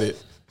look at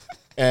it.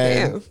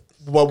 And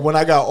but when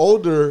I got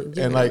older ain't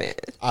and a like man.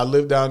 I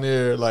lived down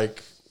there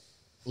like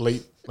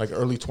late, like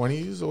early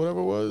 20s or whatever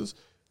it was,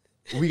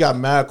 we got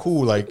mad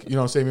cool. Like, you know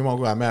what I'm saying? Me and my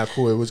uncle got mad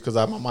cool. It was because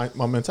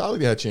my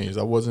mentality had changed.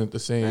 I wasn't the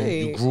same.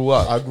 Right. You grew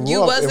up. I grew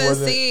You up. It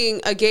wasn't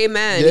seeing a gay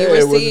man. yeah, you were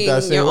it wasn't seeing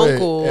that same your way.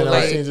 uncle. And I was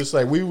Like, seeing just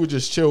like we would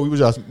just chill. We would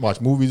just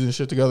watch movies and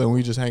shit together, and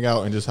we just hang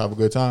out and just have a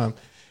good time.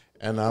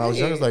 And I was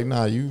young, it's like,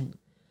 nah, you.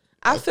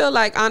 I feel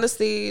like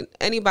honestly,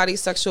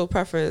 anybody's sexual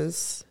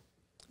preference,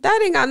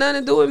 that ain't got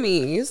nothing to do with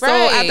me. So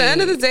at the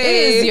end of the it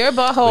day, is your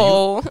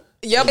butthole.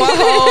 your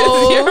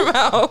butthole, your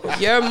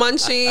mouth. your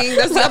munching,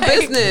 that's your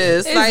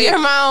business. It's Like, your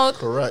mouth.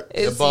 Correct.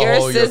 It's Your your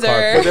butthole, your scissor.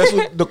 carpet. But that's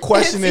what the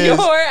question it's is.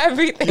 your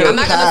everything. Your I'm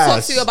not gonna talk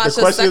past. to you about the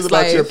your question sex is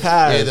about your life.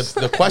 past.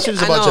 Yeah, the question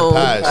is I about know, your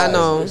past. I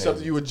know. It's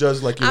something you would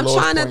judge like your I'm lowest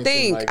trying to points in,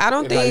 think. like, I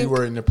don't in how you think-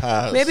 were in the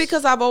past. maybe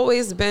because I've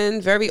always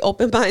been very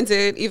open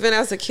minded, even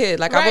as a kid.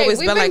 Like I've Right, always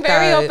we've been like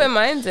very that. open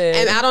minded.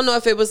 And I don't know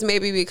if it was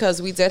maybe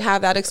because we did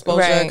have that exposure,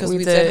 Right, because we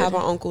we did did. have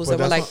our uncles But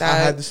that were that's like what- I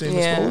had that. the same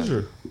Yeah.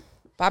 exposure.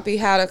 Papi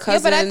had a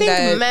cousin but I think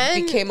that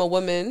men- became a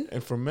woman.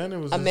 And for men, it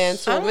was A man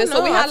to I a don't woman. So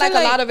know. we I had like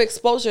feel a like- lot of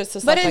exposure to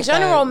stuff But in like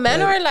general, that.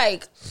 men are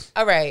like,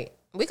 all right,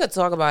 we could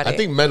talk about it. I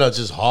think men are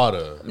just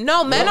harder.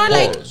 No, men are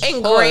like Pause.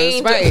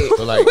 ingrained. Right.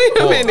 But like, Wait a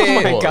pause,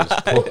 minute.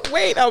 pause.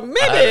 Wait a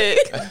minute.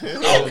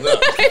 Oh,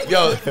 no.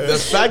 Yo, the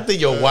fact that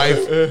your wife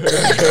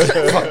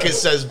fucking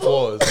says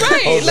pause.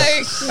 Right.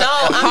 Like, No,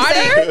 I'm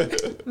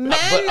saying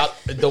men.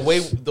 But the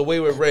way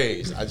we're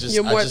raised, I just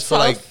you're more feel tough.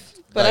 like.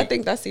 But I like,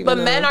 think that's even. But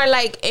men are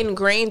like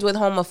ingrained with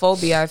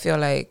homophobia, I feel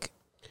like.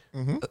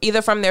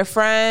 Either from their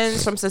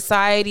friends, from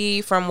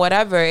society, from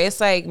whatever. It's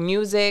like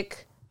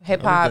music,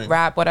 hip hop, Everything.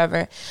 rap,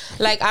 whatever.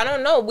 Like, I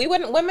don't know.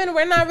 Women,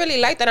 we're not really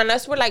like that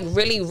unless we're like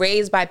really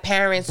raised by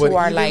parents But who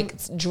are even-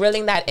 like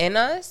drilling that in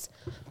us.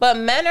 But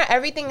men are,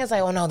 everything is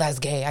like, oh no, that's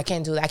gay. I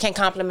can't do that. I can't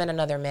compliment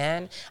another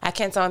man. I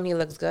can't tell him he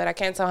looks good. I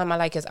can't tell him I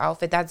like his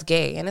outfit. That's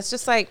gay. And it's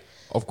just like,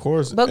 Of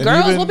course. but And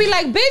girls even- will be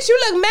like, bitch, you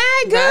look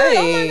mad good.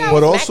 Oh my Right. God. But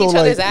Smack also, each like,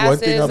 other's one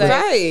thing asses, I've been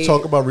like- Right.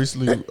 talking about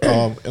recently,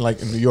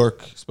 like in New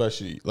York,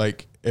 especially,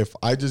 like if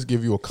I just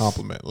give you a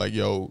compliment, like,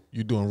 yo,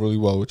 you doing really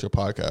well with your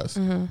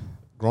podcast.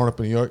 Growing up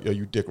in New York, yo,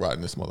 you dick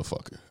riding this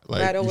motherfucker.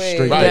 Like, Right you away.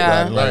 straight Right, dick yeah.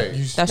 riding. Like, right.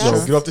 you, That's yo,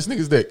 true. get off this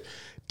nigga's dick.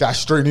 That's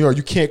straight New York.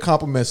 You can't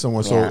compliment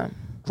someone. So Yeah.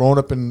 growing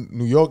up in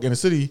New York, in the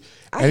city,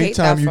 I hate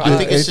anytime that you for get I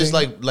think it's just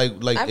anything-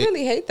 like I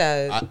really hate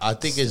that. I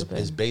think it's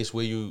based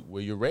where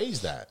you're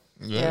raised at.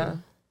 Yeah.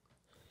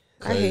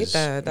 I hate 'Cause,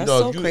 that. That's you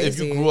know, so if you, crazy. If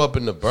you grew up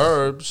in the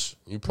burbs,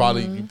 you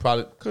probably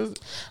cause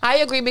I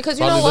agree because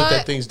you Probably know looked what?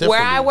 at things Where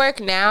I differently. work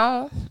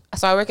now,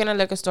 so I work in a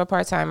liquor store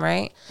part time,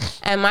 right?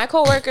 And my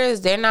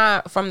coworkers, they're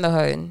not from the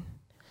hood,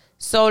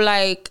 so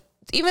like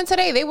even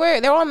today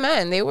they're all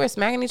men. They were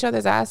smacking each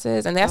other's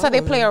asses, and that's how they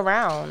play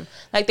around.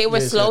 Like they were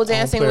Yeah, slow so don't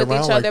dancing play with each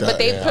around other, like but that.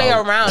 they Yeah, play I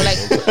don't- around like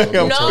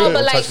don't no, touch-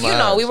 but like touch my you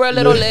know, ass. we were a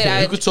little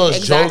lit. You could toss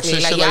jokes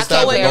and shit y'all like can't that, So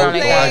but play when around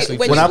you like don't that. actually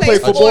when play. you I play play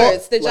football,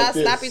 sports, did y'all like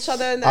this. slap each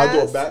other in the I'll do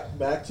ass? a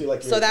back to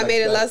like So that like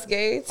made it that. less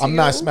gay. To I'm you?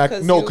 not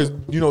smacking. No, you- because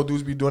you know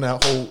dudes be doing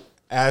that whole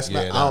ass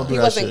smack. Yeah, I don't do he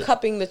that wasn't shit.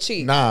 cupping the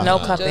cheek. Nah, No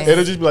cupping.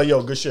 It'll just be like,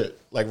 yo, good shit.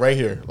 Like right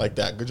here, like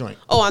that. Good joint.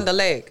 Oh, on the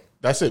leg.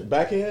 That's it.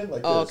 Backhand,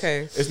 like Oh, this. okay.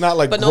 It's not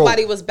like But broke.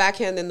 nobody was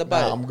backhand in the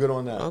butt. Nah, I'm good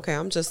on that. Okay,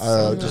 I'm just.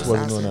 Just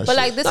wasn't doing that But shit.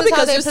 like this No, is how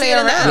because they you see play it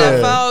in the around.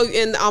 Yeah. NFL,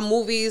 in our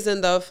movies,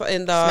 in the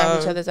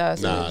Smack each other's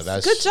asses. Nah,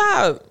 that's Good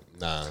job.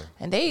 Nah,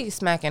 And they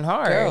smacking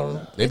hard.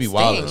 Girl. they be It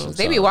wilding. stings.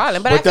 They be sometimes.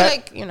 wilding, but But I feel that-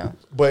 like you know.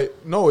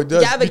 But no, it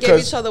does Y'all ever give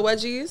because each other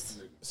wedgies?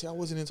 see, I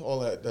wasn't into all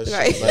that Right.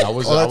 shit. Like, I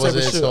wasn't all that type of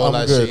into shit, all I'm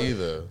that good. shit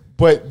either.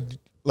 But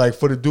like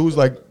for the dudes,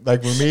 like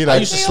with me, I like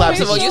used to slap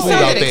First of all, people's you food out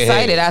sounded their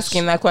excited hands.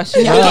 asking that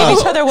question. Y'all Nah. gave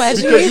each other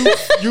because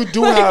wedgies. you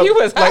do Like, have you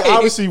was like hype.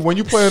 obviously when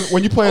you playing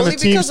Only a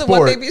team because of what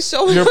sport, they be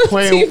showing you're on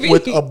playing TV.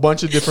 with a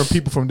bunch of different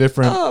people from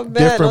different Oh man,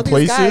 different all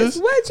these places. guys,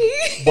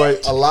 wedgie.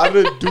 But a lot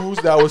of the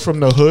dudes that was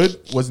from the hood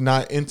was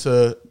not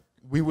into.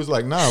 We was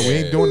like, nah, we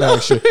ain't doing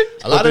that shit.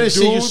 A lot of the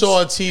shit you saw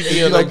on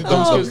TV and like the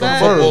Oh, football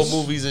man. first.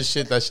 movies and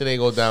shit, that shit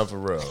ain't go down for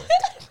real.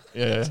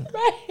 Yeah,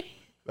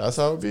 that's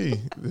how it be.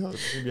 We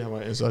be having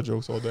my inside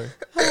jokes all day.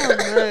 Oh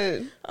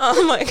man.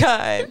 Oh my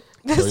god,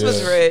 this So,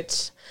 was yeah.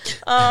 rich.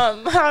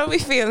 How are we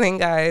feeling,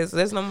 guys?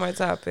 There's no more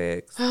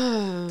topics.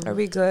 Are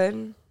we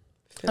good?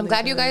 I'm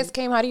glad you guys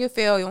came. How do you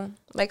feel?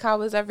 Like, how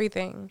was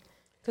everything?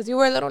 Because you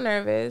were a little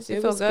nervous. You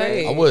It feel was good.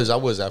 great. I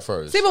was at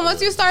first. See, but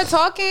once you start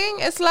talking,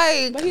 it's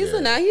like But he's a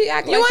nat. He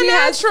act you like a he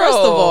has. natural. First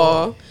of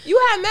all, you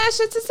had mad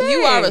shit to say. you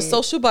are a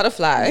social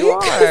butterfly. You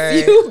 'Cause are.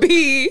 You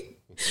be.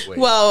 Wait.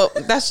 Well,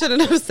 that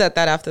shouldn't have said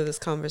that after this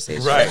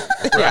conversation. Right,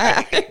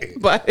 right.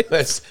 But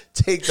Let's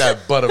take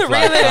that butterfly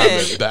Reel it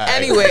comment in. back.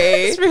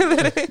 anyway, Just reel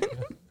it in.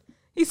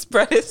 He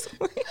spread his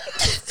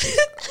wings.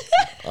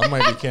 I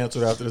might be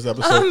canceled after this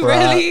episode. I'm for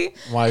really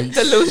my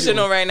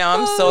delusional right now.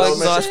 I'm so elementary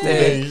school exhausted.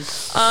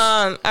 days.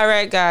 All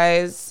right,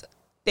 guys.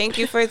 Thank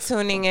you for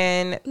tuning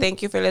in.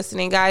 Thank you for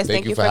listening, guys.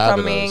 Thank you for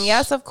having coming. us.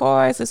 Yes, of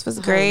course. This was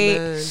great.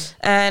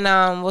 man.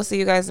 And we'll see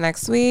you guys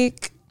next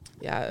week.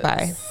 yes.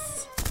 Bye.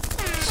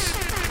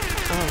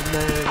 Oh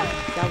man,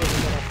 that was a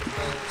good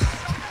episode.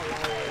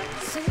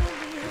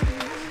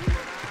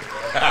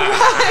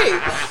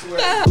 Hilarious.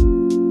 Right.